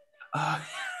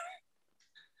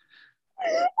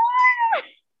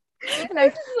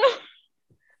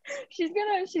she's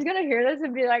gonna hear this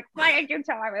and be like, why did you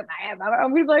tell me about him?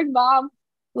 I'm gonna be like, Mom,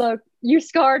 look, you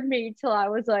scarred me till I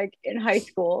was like in high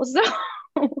school, so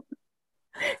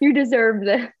you deserve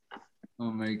this.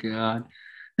 Oh my God.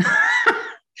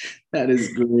 That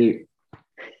is great.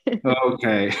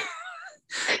 Okay.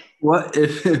 What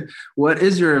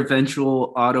is your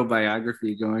eventual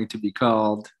autobiography going to be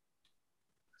called?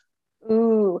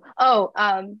 Ooh.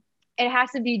 It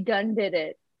has to be Done Did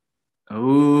It.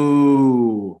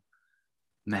 Oh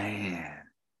man.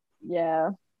 Yeah.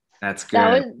 That's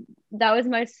good. That was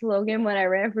my slogan when I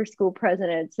ran for school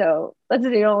president. So that's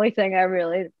the only thing I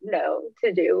really know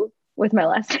to do with my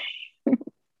last name.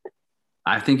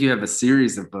 I think you have a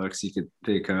series of books you could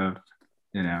think of,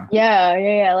 you know.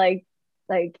 Yeah. Like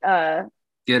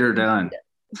Get Her Done.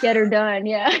 Get Her Done,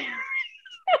 yeah.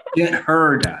 Get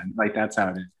Her Done. Like that's how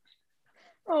it is.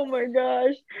 Oh my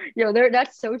gosh. Yo,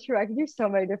 that's so true. I can do so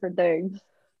many different things.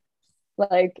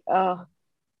 Like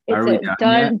it's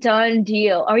a done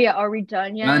deal. Oh yeah, are we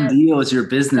done yet? Done Deal is your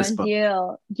business done book.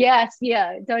 Deal. Yes,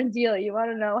 yeah, Done Deal. You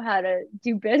want to know how to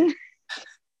do business?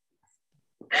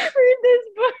 Read this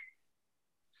book.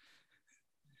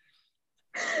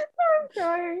 I'm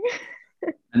sorry.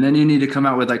 And then you need to come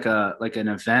out with like an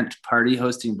event party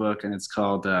hosting book, and it's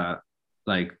called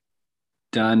like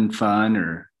Done Fun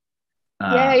or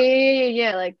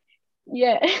yeah. Like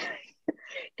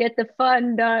get the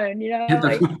fun done, you know.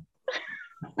 Like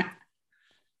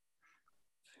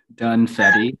Done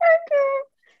Fetty.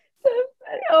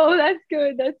 Oh, that's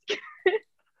good.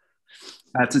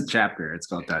 That's a chapter. It's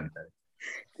called Done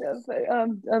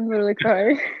Fetty. I'm really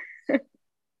crying.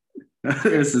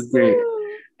 This is great.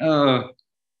 Oh,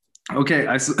 okay.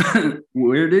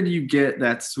 Where did you get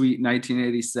that sweet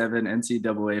 1987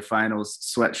 NCAA Finals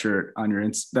sweatshirt on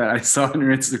that I saw on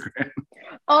your Instagram?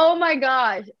 Oh my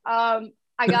gosh. I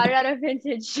got it at a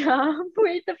vintage shop.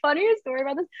 Wait, the funniest story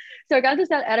about this. So I got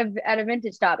this at a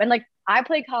vintage shop, and like I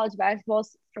played college basketball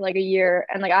for like a year,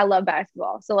 and like I love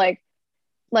basketball. So like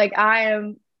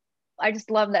I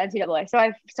just love the NCAA. So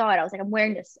I saw it. I was like, I'm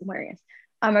wearing this.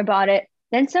 I bought it.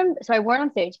 So I wore it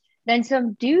on stage. Then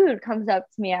some dude comes up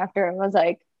to me after and was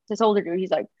like, this older dude,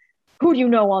 he's like, who do you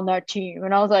know on that team?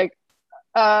 And I was like,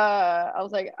 I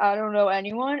was like, I don't know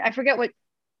anyone. I forget what,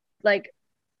 like,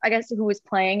 I guess who was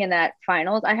playing in that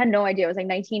finals. I had no idea. It was like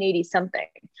 1980 something.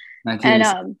 And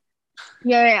 1986.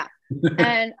 yeah, yeah.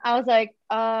 And I was like,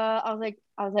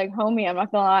 homie, I'm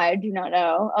not gonna lie, I do not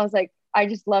know. I was like, I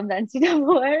just love the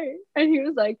NCAA. And he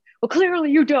was like, well,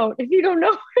 clearly you don't. If you don't know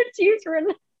what teams were in,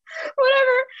 whatever,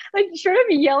 like straight up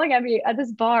yelling at me at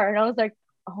this bar. And I was like,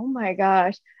 oh my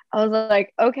gosh. I was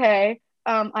like, okay,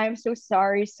 I am so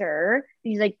sorry, sir.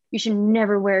 He's like, you should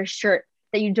never wear a shirt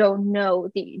that you don't know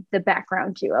the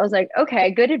background to. I was like,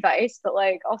 okay, good advice, but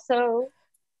like also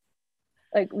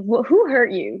like who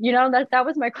hurt you? You know, that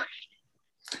was my question.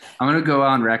 I'm gonna go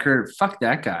on record. Fuck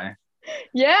that guy.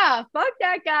 Yeah, fuck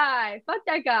that guy. Fuck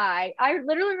that guy. I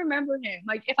literally remember him.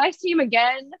 Like, if I see him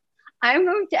again, I'm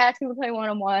going to ask him to play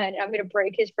one-on-one. And I'm going to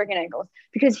break his freaking ankles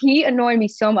because he annoyed me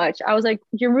so much. I was like,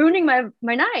 you're ruining my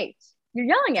night. You're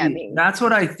yelling at me. That's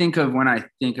what I think of when I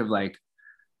think of like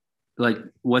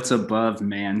what's above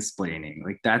mansplaining.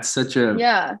 Like that's such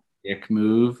a dick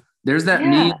move. There's that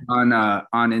meme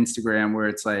on Instagram where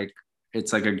it's like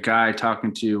a guy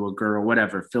talking to a girl,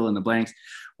 whatever, fill in the blanks,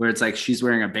 where it's like she's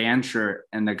wearing a band shirt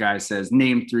and the guy says,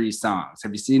 name 3 songs.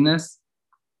 Have you seen this?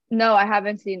 No, I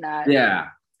haven't seen that. Yeah.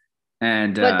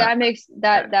 And but that makes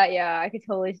that I could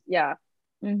totally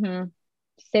mm-hmm.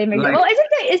 Same exact. Well,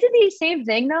 is it the same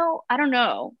thing though? I don't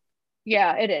know.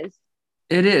 Yeah, it is.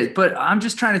 It is, but I'm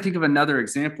just trying to think of another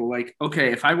example. Like,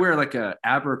 okay, if I wear like a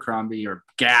Abercrombie or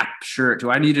Gap shirt,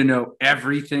 do I need to know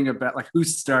everything about like who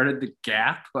started the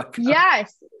Gap? Like,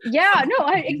 yes, yeah, no,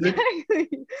 exactly.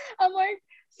 I'm like,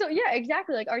 so yeah,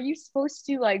 exactly. Like, are you supposed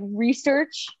to like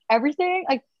research everything?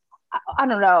 Like, I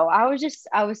don't know. I was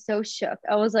so shook.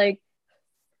 I was like,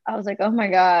 oh my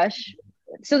gosh.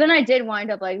 So then I did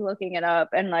wind up like looking it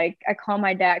up and like I called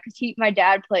my dad because my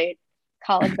dad played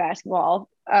college basketball.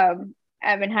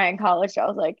 At Manhattan College. So I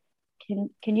was like,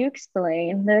 can you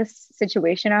explain this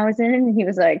situation I was in? And he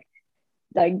was like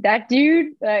that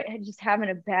dude just having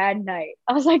a bad night.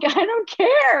 I was like, I don't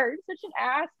care. He's such an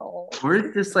asshole. Or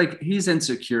it's just like he's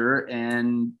insecure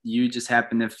and you just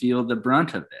happen to feel the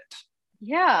brunt of it.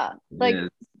 Yeah. Like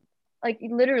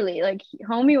literally, like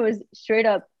homie was straight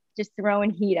up just throwing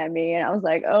heat at me. And I was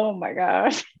like, oh my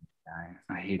gosh.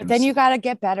 I hate him. Then you got to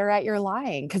get better at your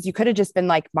lying because you could have just been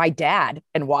like my dad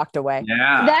and walked away.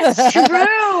 Yeah, that's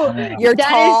true. You're that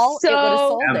tall. Is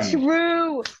so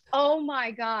true. Oh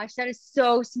my gosh, that is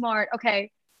so smart.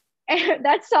 Okay, and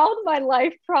that solved my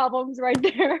life problems right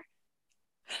there.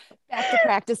 Back to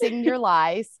practicing your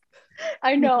lies.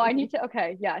 I know. I need to.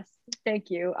 Okay, yes, thank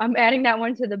you. I'm adding that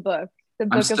one to the book. The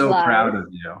book I'm of so lies. proud of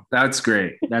you. That's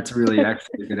great. That's really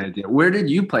actually a good idea. Where did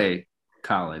you play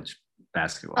college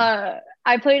basketball?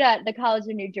 I played at the College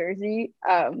of New Jersey.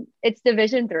 It's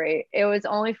Division III. It was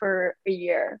only for a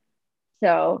year,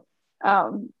 so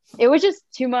it was just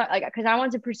too much. Like, because I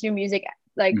wanted to pursue music,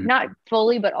 like not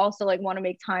fully, but also like want to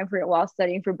make time for it while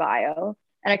studying for bio,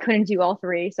 and I couldn't do all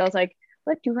 3. So I was like,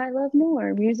 what do I love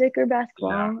more, music or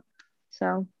basketball? Yeah.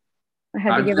 So I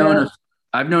had to give it up.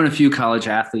 I've known a few college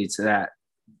athletes that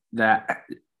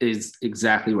is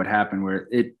exactly what happened, where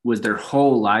it was their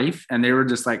whole life and they were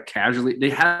just like casually,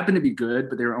 they happened to be good,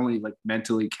 but they were only like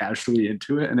mentally casually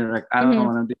into it. And they're like, I don't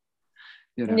want to do,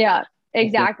 you know? Yeah,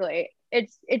 exactly.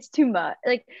 It's too much.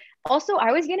 Like, also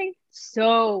I was getting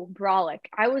so brolic.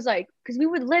 I was like, cause we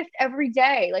would lift every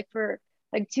day, like for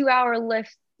like 2-hour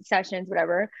lift sessions,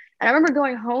 whatever. And I remember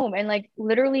going home and like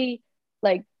literally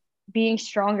like being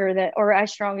stronger than or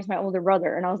as strong as my older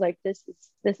brother. And I was like, this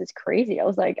is crazy. I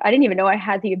was like, I didn't even know I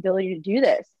had the ability to do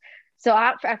this. So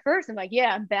at first I'm like,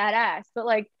 yeah, I'm badass. But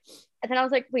like, and then I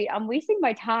was like, wait, I'm wasting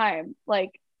my time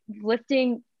like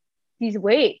lifting these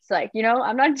weights. Like, you know,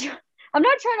 I'm not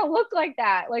trying to look like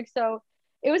that. Like, so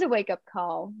it was a wake up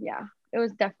call. Yeah, it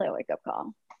was definitely a wake up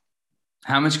call.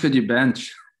 How much could you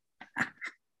bench?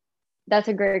 That's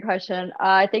a great question.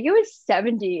 I think it was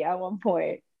 70 at one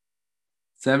point.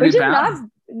 70 which is pounds?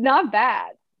 Not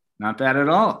bad. Not bad at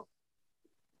all.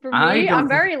 For me, I'm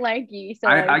very lanky. So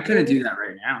I couldn't do that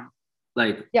right now.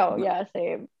 Like, yeah,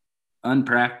 same.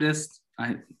 Unpracticed.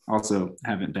 I also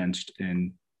haven't benched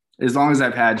in as long as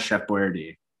I've had Chef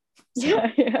Boyardee. So.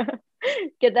 Yeah.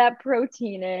 Get that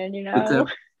protein in, you know.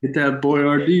 Get that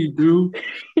Boyardee, dude.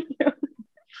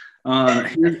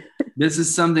 This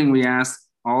is something we ask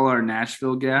all our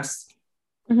Nashville guests.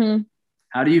 Mm-hmm.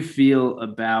 How do you feel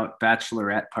about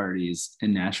bachelorette parties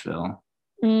in Nashville?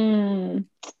 I'm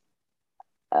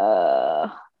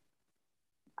not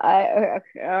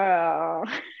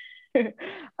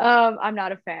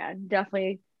a fan.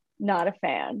 Definitely not a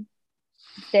fan.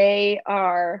 They're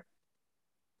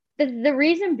the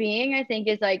reason being, I think,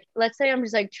 is like, let's say I'm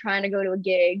just like trying to go to a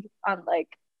gig on like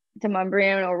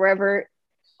Demumbrian or wherever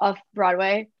off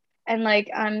Broadway, and like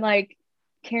I'm like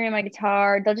carrying my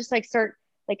guitar, they'll just like start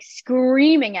like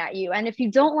screaming at you, and if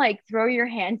you don't like throw your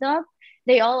hands up,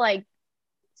 they all like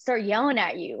start yelling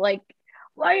at you, like,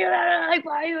 why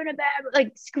are you in a bad,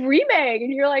 like screaming,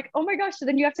 and you're like, oh my gosh. So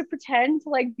then you have to pretend to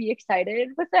like be excited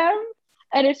with them,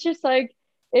 and it's just like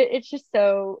it's just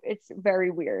so, it's very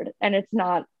weird, and it's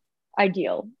not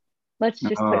ideal. Let's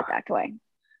just put it that way.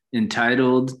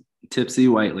 Entitled tipsy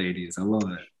white ladies. I love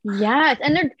it. Yes,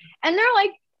 and they're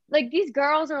like these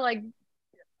girls are like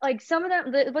some of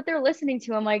them, what they're listening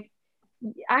to. I'm like,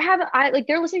 I like,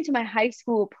 they're listening to my high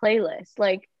school playlist,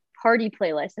 like party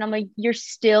playlist, and I'm like, you're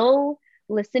still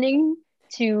listening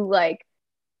to like,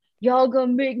 y'all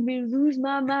gonna make me lose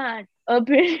my mind up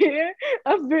in here,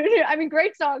 up in here. I mean,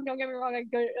 great song, don't get me wrong,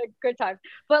 like good time,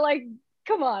 but like,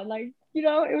 come on, like, you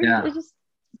know, it was just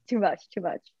too much.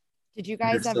 Did you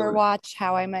guys ever watch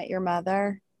How I Met Your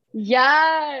Mother?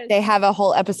 Yes. They have a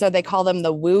whole episode. They call them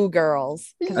the Woo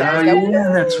Girls. Oh,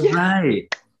 yeah, that's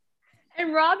right.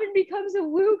 And Robin becomes a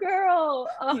woo girl.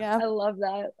 Oh, yeah. I love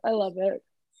that. I love it.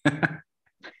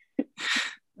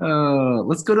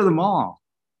 Let's go to the mall.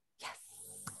 Yes.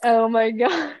 Oh my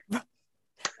God.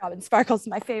 Robin Sparkle's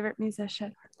my favorite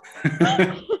musician.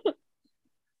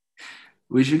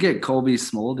 We should get Colby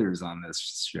Smulders on this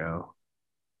show.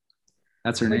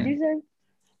 That's her name. What did you say?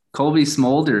 Colby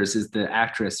Smulders is the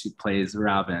actress who plays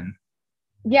Robin.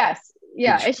 Yes.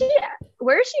 Yeah.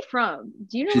 Where is she from?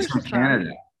 Do you know she's where she's from?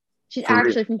 Canada. She's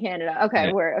actually from Canada. Okay.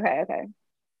 Yeah. Where? Okay.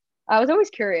 I was always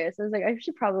curious. I was like, I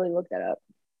should probably look that up.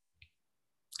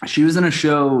 She was in a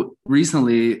show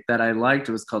recently that I liked.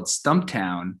 It was called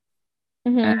Stumptown.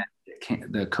 And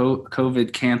the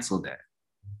COVID canceled it.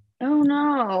 Oh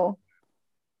no.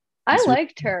 I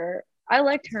liked her.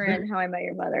 In How I Met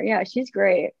Your Mother. Yeah, she's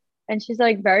great. And she's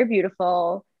like very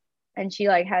beautiful. And she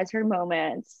like has her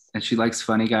moments. And she likes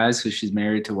funny guys because she's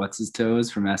married to What's His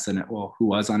Toes from SNL. Well, who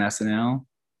was on SNL?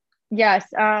 Yes.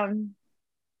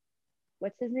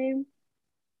 What's his name?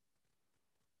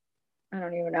 I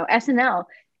don't even know. SNL.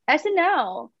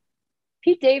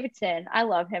 Pete Davidson. I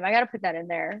love him. I gotta put that in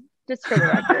there just for the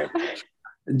record.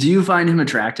 Do you find him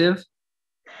attractive?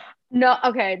 No.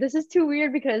 Okay. This is too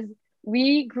weird because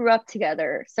we grew up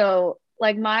together. So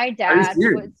like my dad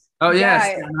was. Oh yeah,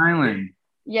 Staten Island.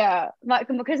 Yeah,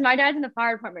 because my dad's in the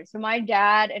fire department. So my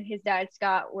dad and his dad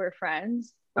Scott were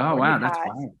friends. Oh wow, that's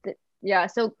wild. Yeah,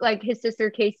 so like his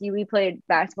sister Casey, we played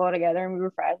basketball together and we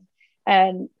were friends.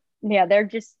 And yeah,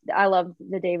 I love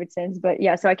the Davidsons, but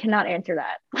yeah, so I cannot answer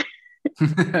that.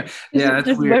 Yeah,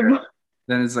 that's weird.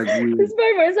 Then it's like weird.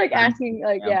 It's like asking,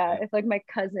 like, yeah, it's like my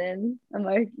cousin. I'm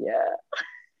like, yeah.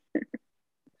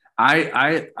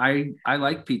 I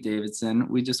like Pete Davidson.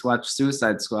 We just watched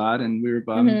Suicide Squad and we were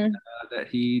bummed that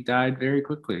he died very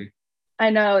quickly. I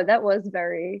know, that was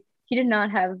he did not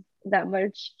have that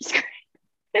much screen.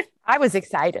 I was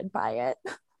excited by it.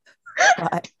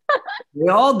 But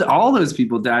all those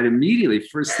people died immediately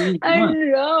first scene. I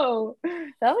know.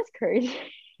 That was crazy.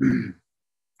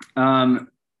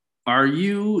 Are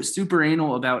you super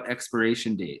anal about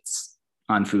expiration dates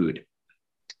on food?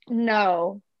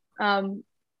 No.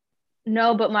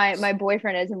 No, but my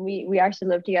boyfriend is, and we actually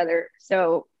live together.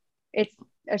 So it's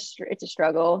a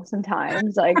struggle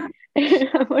sometimes. Like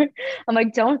I'm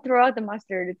like, don't throw out the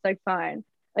mustard. It's like fine.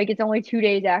 Like it's only 2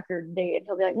 days after the date, and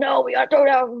he'll be like, no, we gotta throw it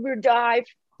out. We're gonna die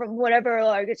from whatever.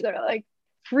 Like it's gonna, like,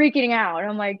 freaking out. And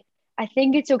I'm like, I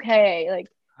think it's okay. Like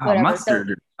whatever.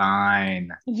 Mustard is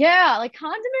fine. Yeah, like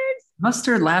condiments.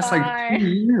 Mustard lasts like 2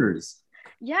 years.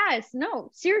 Yes,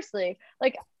 no, seriously.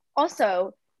 Like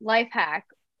also life hack.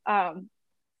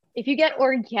 If you get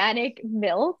organic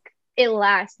milk, it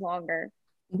lasts longer.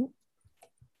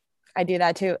 I do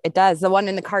that too. It does. The one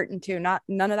in the carton too. None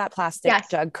of that plastic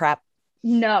jug crap.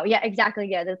 No, yeah,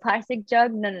 exactly. Yeah, the plastic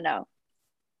jug. No.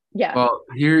 Yeah. Well,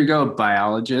 here you go,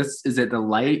 biologists. Is it the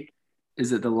light?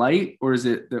 Or is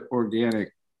it the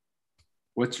organic?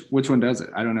 Which one does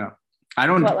it? I don't know.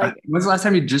 When's the last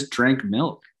time you just drank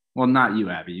milk? Well, not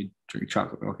you, Abby. You drink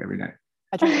chocolate milk every night.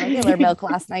 I drank regular milk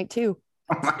last night too.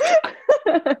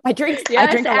 I drink a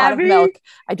lot of milk.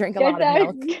 I drink a lot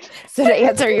of milk. So to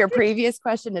answer your previous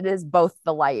question, it is both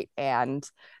the light and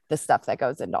the stuff that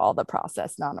goes into all the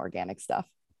processed non-organic stuff.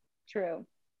 True.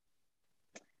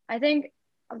 I think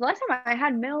the last time I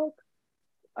had milk.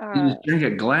 You just drink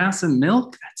a glass of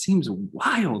milk? That seems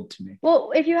wild to me.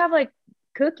 Well, if you have like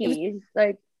cookies,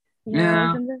 like, you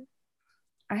know, something.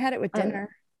 I had it with dinner.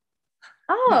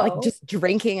 Oh. Not like just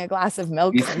drinking a glass of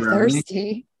milk because I'm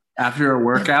thirsty. After a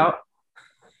workout?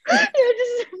 Yeah,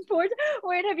 just sports.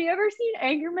 Wait, have you ever seen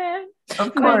Anchorman?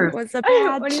 Of Milk course. was a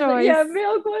bad When he's choice. like, yeah,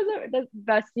 milk was that's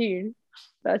best scene.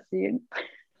 Best scene.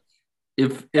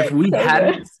 If we So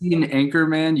hadn't good. seen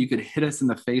Anchorman, you could hit us in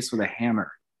the face with a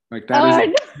hammer. Like Oh, I that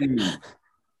know. is insane.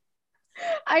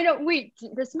 I know. Wait,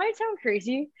 this might sound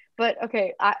crazy, but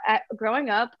okay. Growing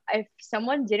up, if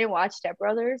someone didn't watch Step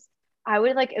Brothers, I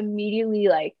would like immediately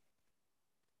like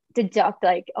deduct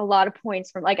like a lot of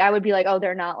points from like I would be like, oh,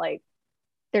 they're not.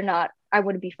 I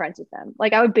wouldn't be friends with them.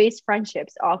 Like I would base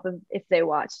friendships off of if they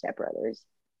watch Step Brothers,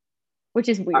 which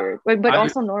is weird, but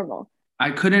also normal.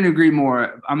 I couldn't agree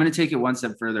more. I'm going to take it one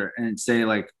step further and say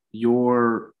like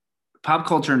your pop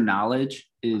culture knowledge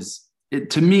is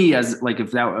it to me as like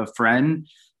if that were a friend,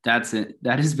 that's it.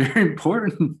 That is very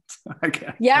important. I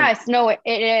guess. Yes, no, it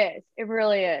is. It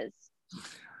really is.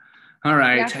 All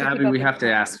right, have to keep Abby, up we with have to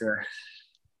the ask her.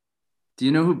 Do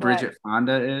you know who Bridget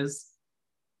Fonda is?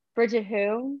 Bridget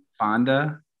who?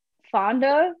 Fonda?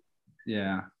 Fonda?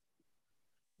 Yeah.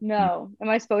 No. Am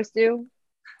I supposed to?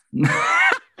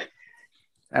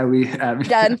 Abby.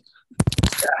 Done.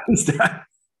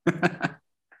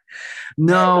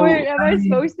 No. Wait, am I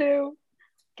supposed to?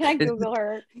 Can I Google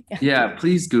her? Yeah,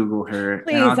 please Google her.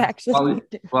 Please, And actually.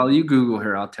 while you Google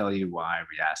her, I'll tell you why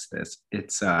we asked this.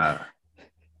 It's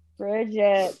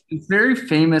Bridget. a very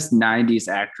famous 90s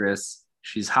actress.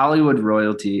 She's Hollywood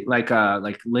royalty, like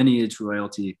lineage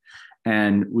royalty.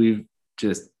 And we've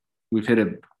hit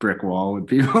a brick wall with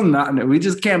people not know. We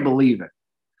just can't believe it.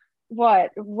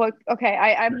 What? Okay,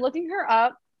 I'm looking her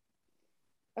up.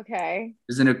 Okay. She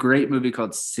was in a great movie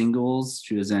called Singles.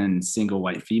 She was in Single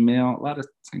White Female, a lot of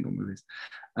single movies.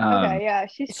 Okay, yeah,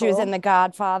 She cool. was in The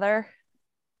Godfather.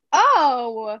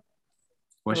 Oh,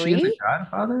 Was she in The Three?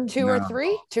 Godfather? Two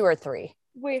or three.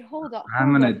 wait, hold up. I'm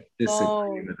hold gonna up. disagree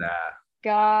Oh, with that.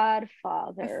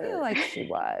 Godfather. I feel like she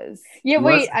was. Yeah, She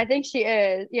wait, was? I think she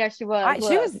is. Yeah, she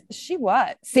was. She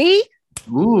was. See?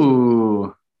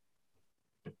 Ooh,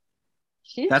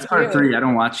 She's that's part cute. 3. I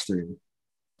don't watch 3.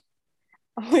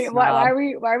 Wait, why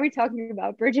are we talking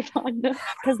about Bridget Fonda?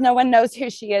 Because no one knows who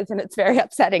she is, and it's very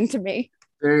upsetting to me.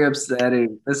 Very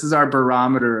upsetting. This is our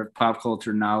barometer of pop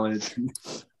culture knowledge.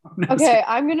 Okay,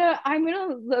 I'm gonna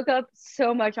look up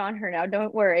so much on her now.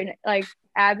 Don't worry. Like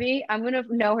Abby, I'm gonna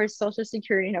know her social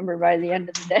security number by the end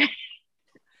of the day.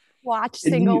 Watch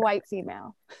Single White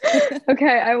Female.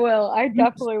 Okay, I will. I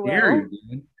definitely will. Scary,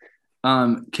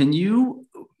 dude. Can you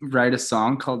write a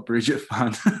song called Bridget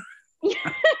Fonda?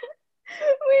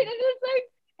 Wait, it is like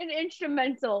an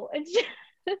instrumental.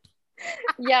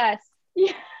 Yes.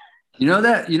 Yeah. You know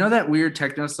that weird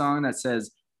techno song that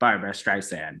says Barbara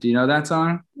Streisand? Do you know that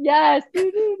song? Yes.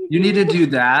 You need to do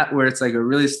that where it's like a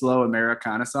really slow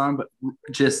Americana song, but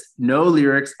just no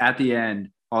lyrics at the end.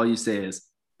 All you say is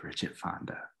Bridget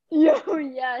Fonda. Yo,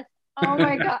 yes. Oh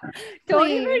my God. Don't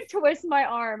Please. even twist my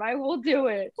arm. I will do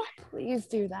it. Please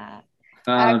do that.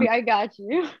 Abby, I got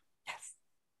you.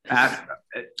 Yes.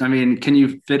 I mean, can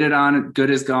you fit it on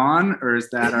Good Is Gone, or is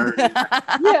that our?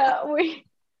 Yeah,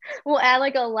 we'll add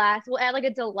like a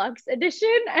deluxe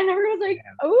edition, and everyone's like,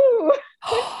 "Ooh,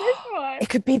 what's this one?" It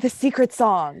could be the secret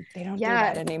song. They don't do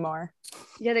Yeah. that anymore.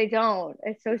 Yeah, they don't.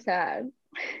 It's so sad.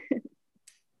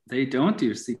 They don't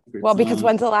do secret. Well, because songs.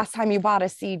 when's the last time you bought a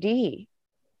CD?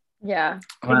 Yeah,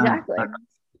 Wow. exactly.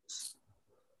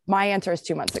 My answer is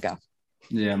 2 months ago.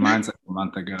 Yeah, mine's like a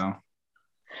month ago.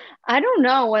 I don't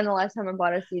know when the last time I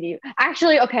bought a CD.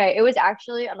 Actually, okay, it was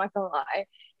actually, I'm not gonna lie,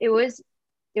 it was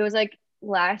like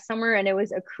last summer, and it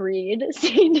was a Creed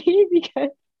CD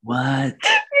What?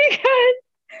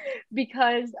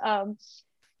 because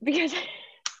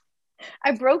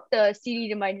I broke the CD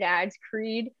to my dad's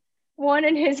Creed one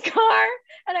in his car,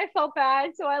 and I felt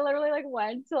bad, so I literally like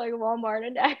went to like Walmart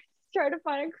and I tried to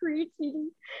find a Creed CD.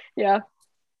 Yeah,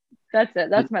 that's it.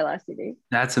 That's my last CD.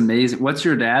 That's amazing. What's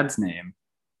your dad's name?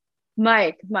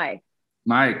 Mike.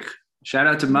 Mike. Shout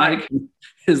out to Mike.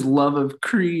 His love of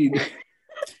Creed.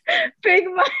 Big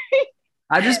Mike.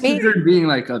 I just pictured being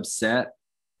like upset.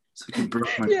 So he broke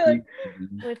my Yeah, Creed.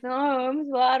 with arms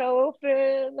wide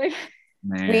open. Like,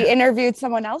 Man. We interviewed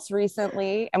someone else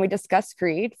recently and we discussed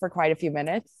Creed for quite a few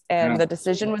minutes. And Yeah. the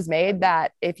decision was made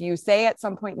that if you say at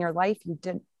some point in your life you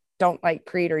don't like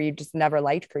Creed, or you just never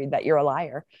liked Creed, that you're a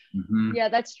liar. Mm-hmm. Yeah,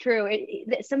 that's true.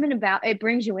 Something about it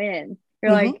brings you in.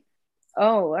 You're like,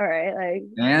 oh, all right. Like,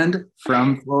 and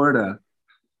from Florida.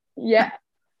 Yeah.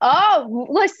 Oh,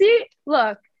 let's see.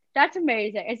 Look, that's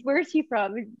amazing. Where is he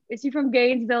from? Is he from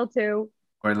Gainesville too?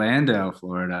 Orlando,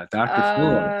 Florida. Dr.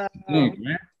 Phil. I think,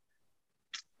 right?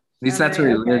 At least that's where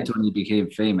he lived when he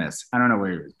became famous. I don't know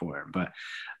where he was born, but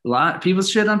a lot of people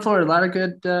shit on Florida. A lot of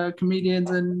good comedians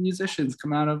and musicians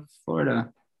come out of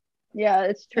Florida. Yeah,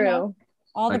 it's You know. true.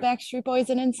 All Like- the Backstreet Boys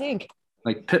and NSYNC.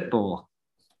 Like Pitbull.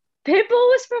 Pitbull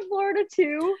was from Florida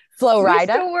too. Flo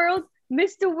Rida.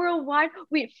 Mr. Worldwide.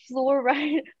 Wait, Flo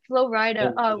Rida.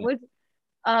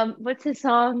 What's his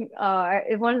song?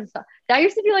 One of the songs that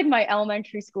used to be like my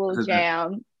elementary school Is it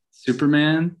jam.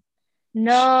 Superman.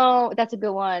 No, that's a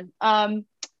good one.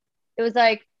 It was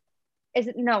like, was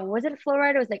it Flo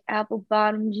Rida? It was like apple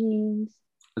bottom jeans.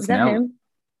 That's Is that Nelly. him?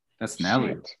 That's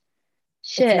Nelly.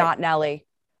 Shit. It's not Nelly.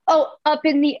 Oh, up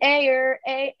in the air,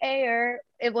 air.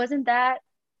 It wasn't that.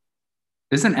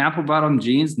 Isn't apple bottom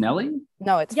jeans Nelly?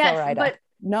 No, it's Yes, Flo Rida. but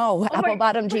No, apple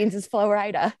bottom jeans is Flo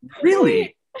Rida.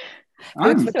 Really?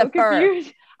 Boots with so the fur.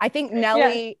 confused. I think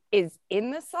Nelly is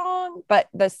in the song, but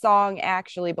the song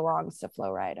actually belongs to Flo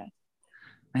Rida.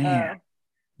 Man,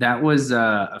 that was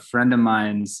a friend of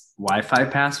mine's Wi-Fi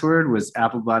password was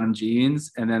apple bottom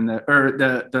jeans, and then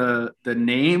the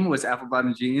name was apple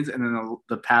bottom jeans, and then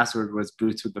the password was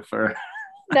boots with the fur.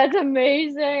 That's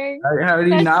amazing. How did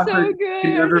you That's not so you good.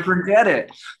 never forget it?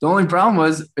 The only problem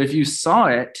was if you saw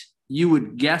it, you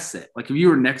would guess it. Like if you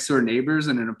were next door neighbors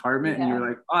in an apartment and you were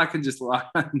like, oh, I can just log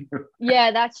on.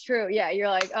 Yeah, that's true. Yeah, you're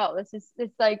like, oh, it's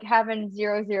like having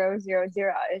 0000 as your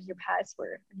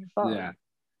password on your phone. Yeah.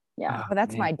 Yeah. But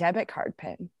that's man. my debit card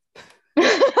pin. All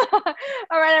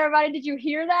right, everybody, did you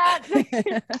hear that?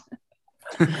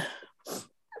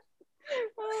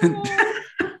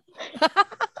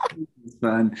 It's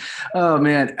fun. Oh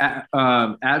man,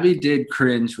 Abby did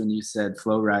cringe when you said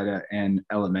Flo Rida in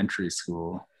elementary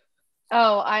school.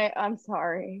 Oh, I'm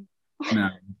sorry. No,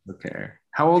 okay.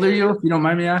 How old are you, if you don't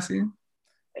mind me asking?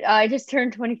 I just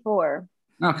turned 24.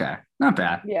 Okay, not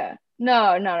bad. Yeah. No.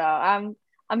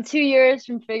 I'm 2 years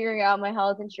from figuring out my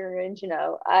health insurance. You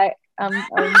know, I'm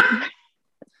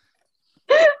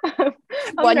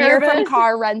 1 year from nervous.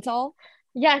 car rental.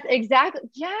 Yes, exactly.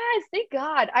 Yes, thank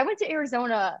God. I went to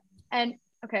Arizona and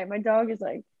okay, my dog is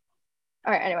like,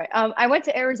 all right, anyway. I went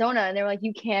to Arizona and they were like,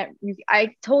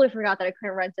 I totally forgot that I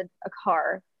couldn't rent a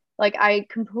car. Like I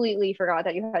completely forgot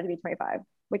that you had to be 25,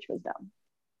 which was dumb.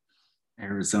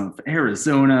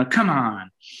 Arizona, come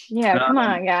on. Yeah, come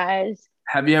on, guys.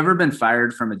 Have you ever been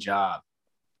fired from a job?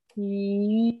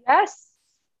 Yes.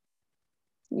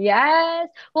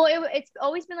 Well, it's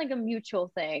always been like a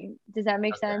mutual thing. Does that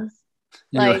make sense?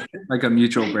 Like a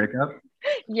mutual breakup?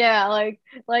 Yeah, like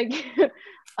This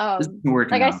isn't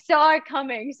working like I out. saw it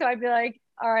coming, so I'd be like,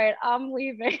 all right, I'm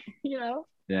leaving, you know?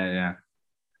 Yeah.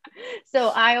 So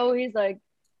I always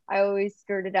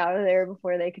skirted out of there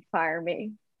before they could fire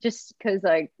me, just because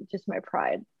just my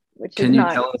pride, which Can is you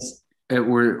not. tell us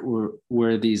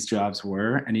where these jobs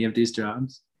were? Any of these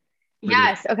jobs?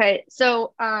 Yes. Okay.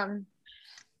 So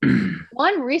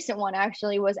one recent one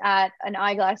actually was at an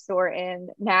eyeglass store in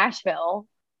Nashville.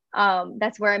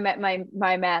 That's where I met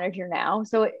my manager now.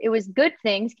 So it was good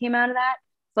things came out of that,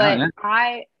 but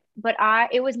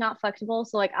it was not flexible.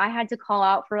 So like I had to call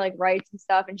out for like rights and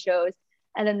stuff and shows,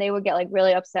 and then they would get like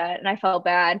really upset and I felt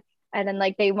bad. And then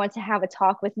like they went to have a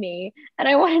talk with me and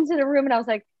I went into the room and I was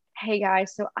like, hey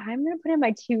guys, so I'm going to put in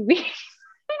my 2 weeks.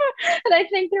 And I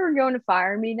think they were going to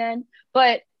fire me then,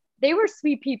 but they were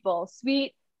sweet people,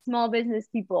 sweet small business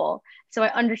people. So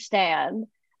I understand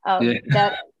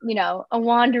that, you know, a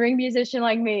wandering musician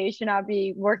like me should not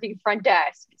be working front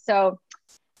desk. So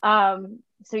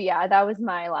yeah, that was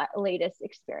my latest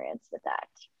experience with that.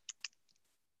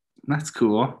 That's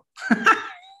cool.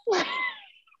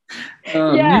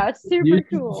 Yeah, super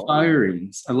cool.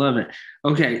 Firings. I love it.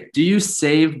 Okay. Do you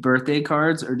save birthday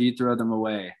cards or do you throw them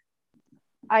away?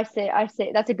 I say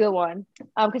that's a good one.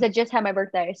 Because I just had my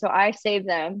birthday, so I saved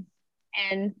them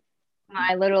in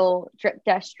my little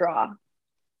desk drawer.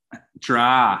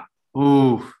 Draw.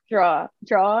 Ooh. Draw.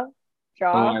 Oh,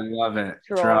 I love it.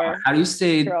 Draw. How do you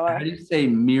say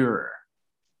mirror?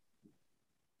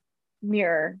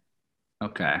 Mirror.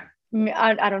 Okay.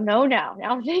 I don't know now.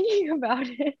 Now I'm thinking about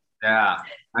it. Yeah.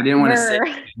 I didn't want to say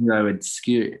it. I would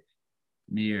skew it.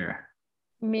 Mirror.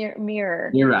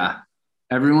 Mira.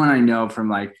 Everyone I know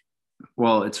from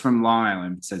it's from Long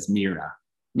Island. It says Mira.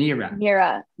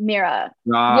 Mira.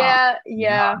 Ah,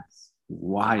 Yeah.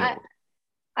 Wild.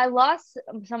 I lost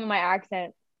some of my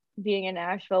accent being in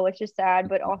Nashville, which is sad,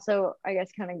 but also I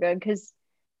guess kind of good because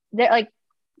like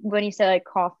when you say like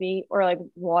coffee or like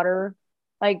water,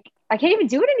 like I can't even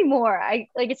do it anymore.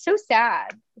 It's so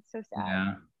sad. It's so sad.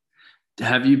 Yeah.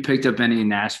 Have you picked up any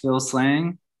Nashville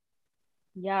slang?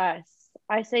 Yes,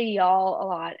 I say y'all a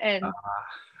lot, and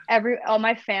all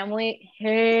my family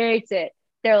hates it.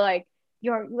 They're like,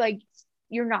 you're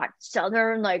not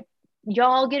Southern, like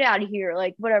y'all get out of here,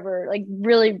 like whatever, like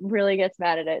really, really gets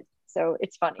mad at it. So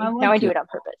it's funny. Now I do it on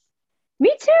purpose.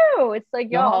 Me too. It's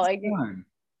like y'all, Y'all's like, fun.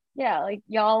 yeah, like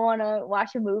y'all want to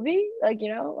watch a movie, like,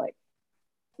 like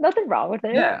nothing wrong with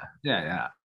it. Yeah.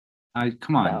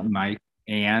 Come on, So, Mike,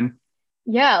 and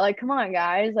yeah, like come on,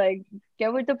 guys, like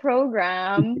get with the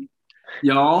program,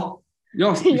 y'all,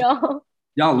 y'all.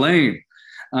 y'all lame.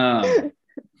 Um,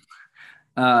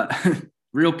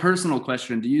 real personal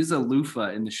question: do you use a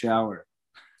loofah in the shower?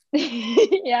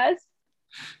 Yes,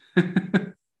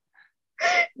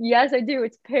 yes, I do.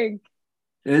 It's pink.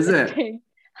 Is It's it pink,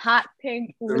 hot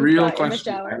pink the real loofah in the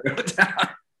question? I shower. wrote down.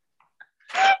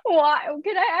 Why?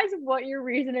 Can I ask what your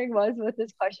reasoning was with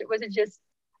this question? Was it just,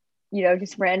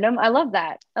 just random? I love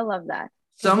that. I love that.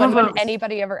 Some When of would them,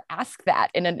 anybody ever ask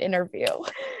that in an interview?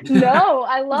 No,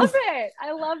 I love it.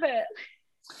 I love it.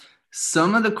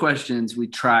 some of the questions we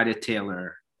try to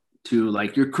tailor to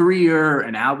like your career,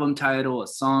 an album title, a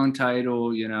song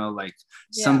title, like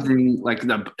Yeah. something like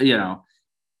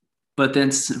but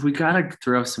then we gotta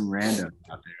throw some random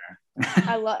out there.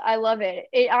 I love it.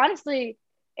 It honestly,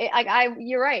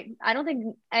 you're right. I don't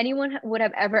think anyone would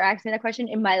have ever asked me that question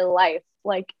in my life,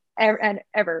 like ever,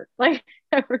 like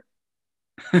ever.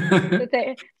 So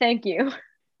thank you.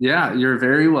 Yeah, you're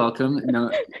very welcome.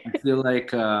 I feel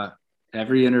like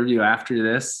every interview after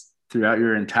this, throughout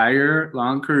your entire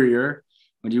long career,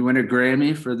 when you win a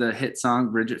Grammy for the hit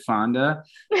song Bridget Fonda,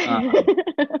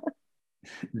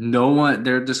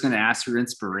 they're just going to ask for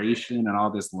inspiration and all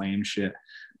this lame shit.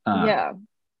 Yeah.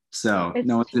 So It's,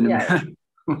 no one's going to.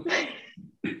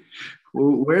 yeah.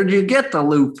 Where'd you get the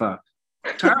loofah?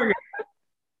 Target.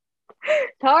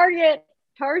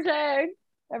 Target.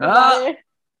 Everybody.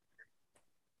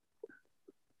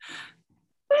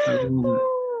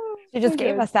 She just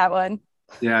gave us that one.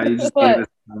 Yeah, you just gave us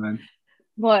that one.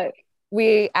 What?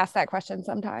 We ask that question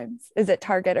sometimes. Is it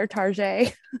Target or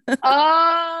Target?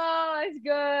 Oh, it's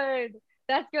good.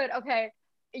 That's good. Okay.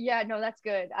 Yeah, no, that's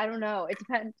good. I don't know. It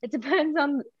depends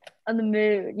on the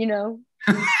mood,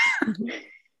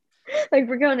 Like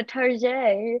we're going to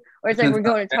Target, or it's like we're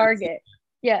going to Target.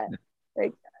 Yeah.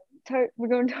 Like we're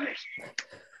going to Target.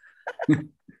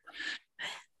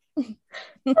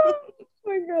 Oh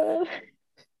my God.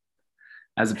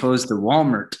 As opposed to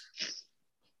Walmart.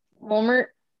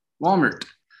 Walmart.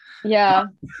 Yeah.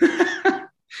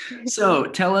 So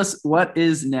tell us what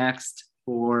is next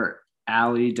for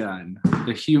Allie Dunn,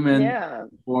 the human, the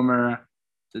performer,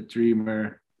 the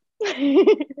dreamer.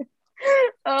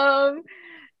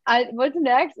 What's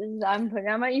next is I'm putting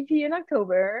out my EP in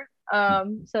October.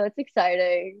 So it's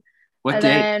exciting. What and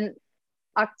day? Then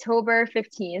October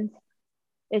 15th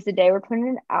is the day we're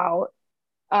putting it out.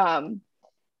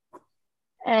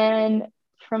 And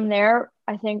from there,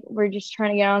 I think we're just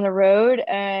trying to get on the road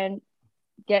and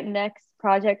get next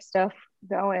project stuff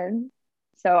going.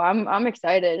 So I'm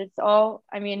excited. It's all,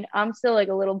 I'm still like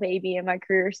a little baby in my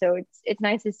career, so it's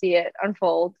nice to see it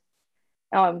unfold.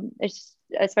 It's just,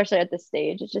 especially at this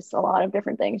stage, it's just a lot of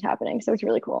different things happening. So it's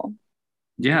really cool.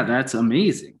 Yeah, that's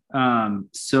amazing.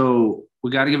 So we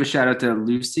got to give a shout out to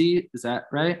Lucy. Is that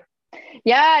right?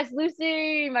 Yes,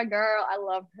 Lucy, my girl. I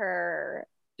love her.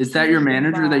 Is that your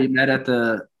manager that you met at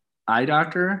the eye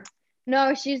doctor?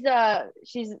 No, she's does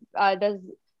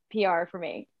PR for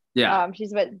me. Yeah.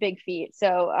 She's with Big Feet.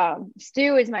 So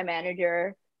Stu is my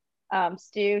manager.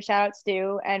 Stu, shout out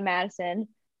Stu and Madison.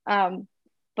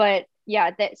 But yeah,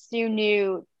 that Stu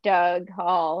knew Doug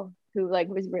Hall, who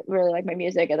was really like my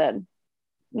music, and then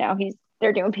now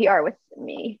they're doing PR with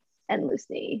me and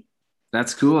Lucy.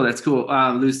 That's cool.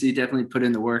 Lucy definitely put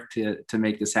in the work to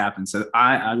make this happen. So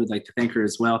I would like to thank her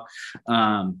as well.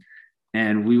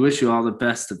 And we wish you all the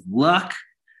best of luck.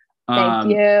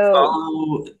 Thank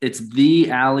you. It's the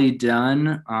Allie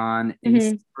Dunn on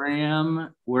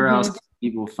Instagram. Where else can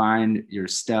people find your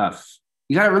stuff?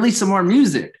 You got to release some more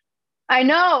music. I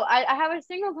know. I have a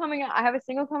single coming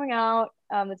out.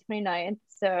 The 29th.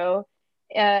 So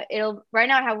right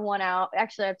now I have one out.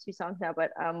 Actually, I have two songs now,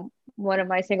 but one of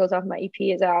my singles off my EP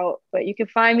is out. But you can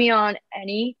find me on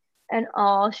any and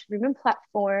all streaming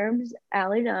platforms,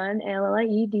 Allie Dunn,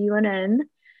 ALLIEDUNN,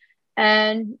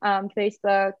 and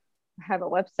Facebook. I have a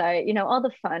website, all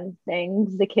the fun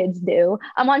things the kids do.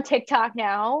 I'm on TikTok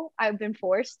now. I've been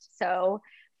forced, so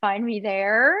find me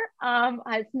there.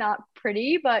 It's not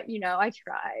pretty, but I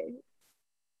try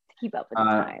to keep up with the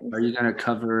times. Are you gonna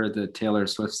cover the Taylor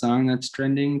Swift song that's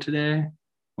trending today?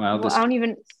 I don't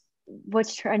even.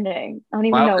 What's trending? I don't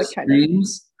even know what's trending.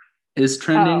 Dreams is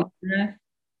trending today.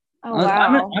 Oh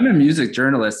wow! I'm a music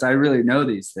journalist. I really know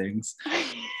these things.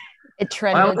 It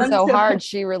trended so hard,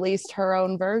 she released her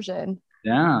own version.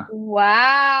 Yeah.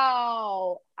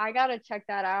 Wow. I gotta check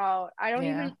that out. I don't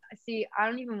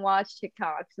even watch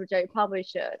TikToks, which I probably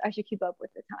should. I should keep up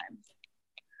with the times.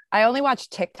 I only watch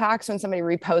TikToks when somebody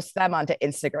reposts them onto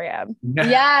Instagram.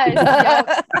 Yes,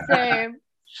 yep, same.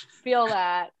 Feel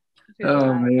that.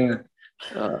 Man.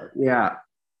 Yeah.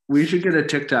 We should get a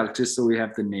TikTok just so we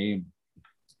have the name.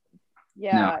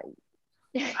 Yeah.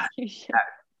 No. You should.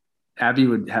 Abby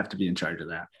would have to be in charge of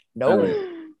that. No.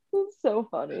 That's so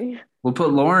funny. We'll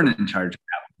put Lauren in charge of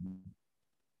that one.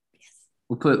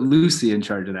 We'll put Lucy in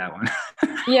charge of that one.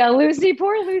 Yeah, Lucy,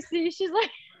 poor Lucy. She's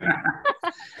like,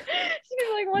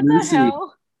 what Lucy, the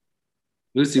hell?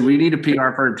 Lucy, we need a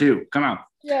PR for her too. Come on.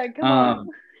 Yeah, come on.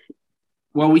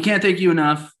 Well, we can't thank you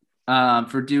enough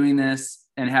for doing this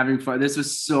and having fun. This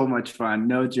was so much fun.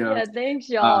 No joke. Yeah, thanks,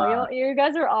 y'all. You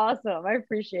guys are awesome. I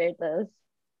appreciate this.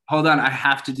 Hold on. I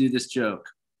have to do this joke.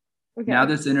 Okay. Now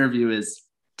this interview is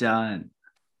done.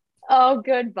 Oh,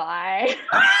 goodbye.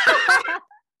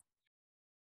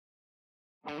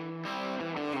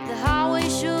 The highway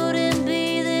shouldn't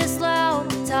be this loud.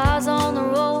 Tires on the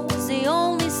road is the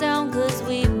only sound, 'cause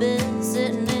we've been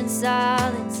sitting in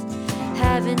silence,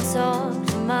 haven't talked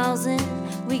for miles in.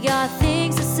 We got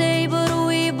things to say, but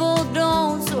we both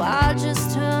don't. So I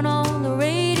just turn on the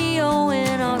radio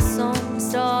and our song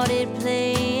started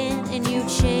playing, and you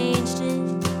changed it.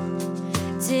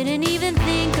 Didn't even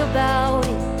think about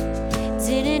it.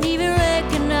 Didn't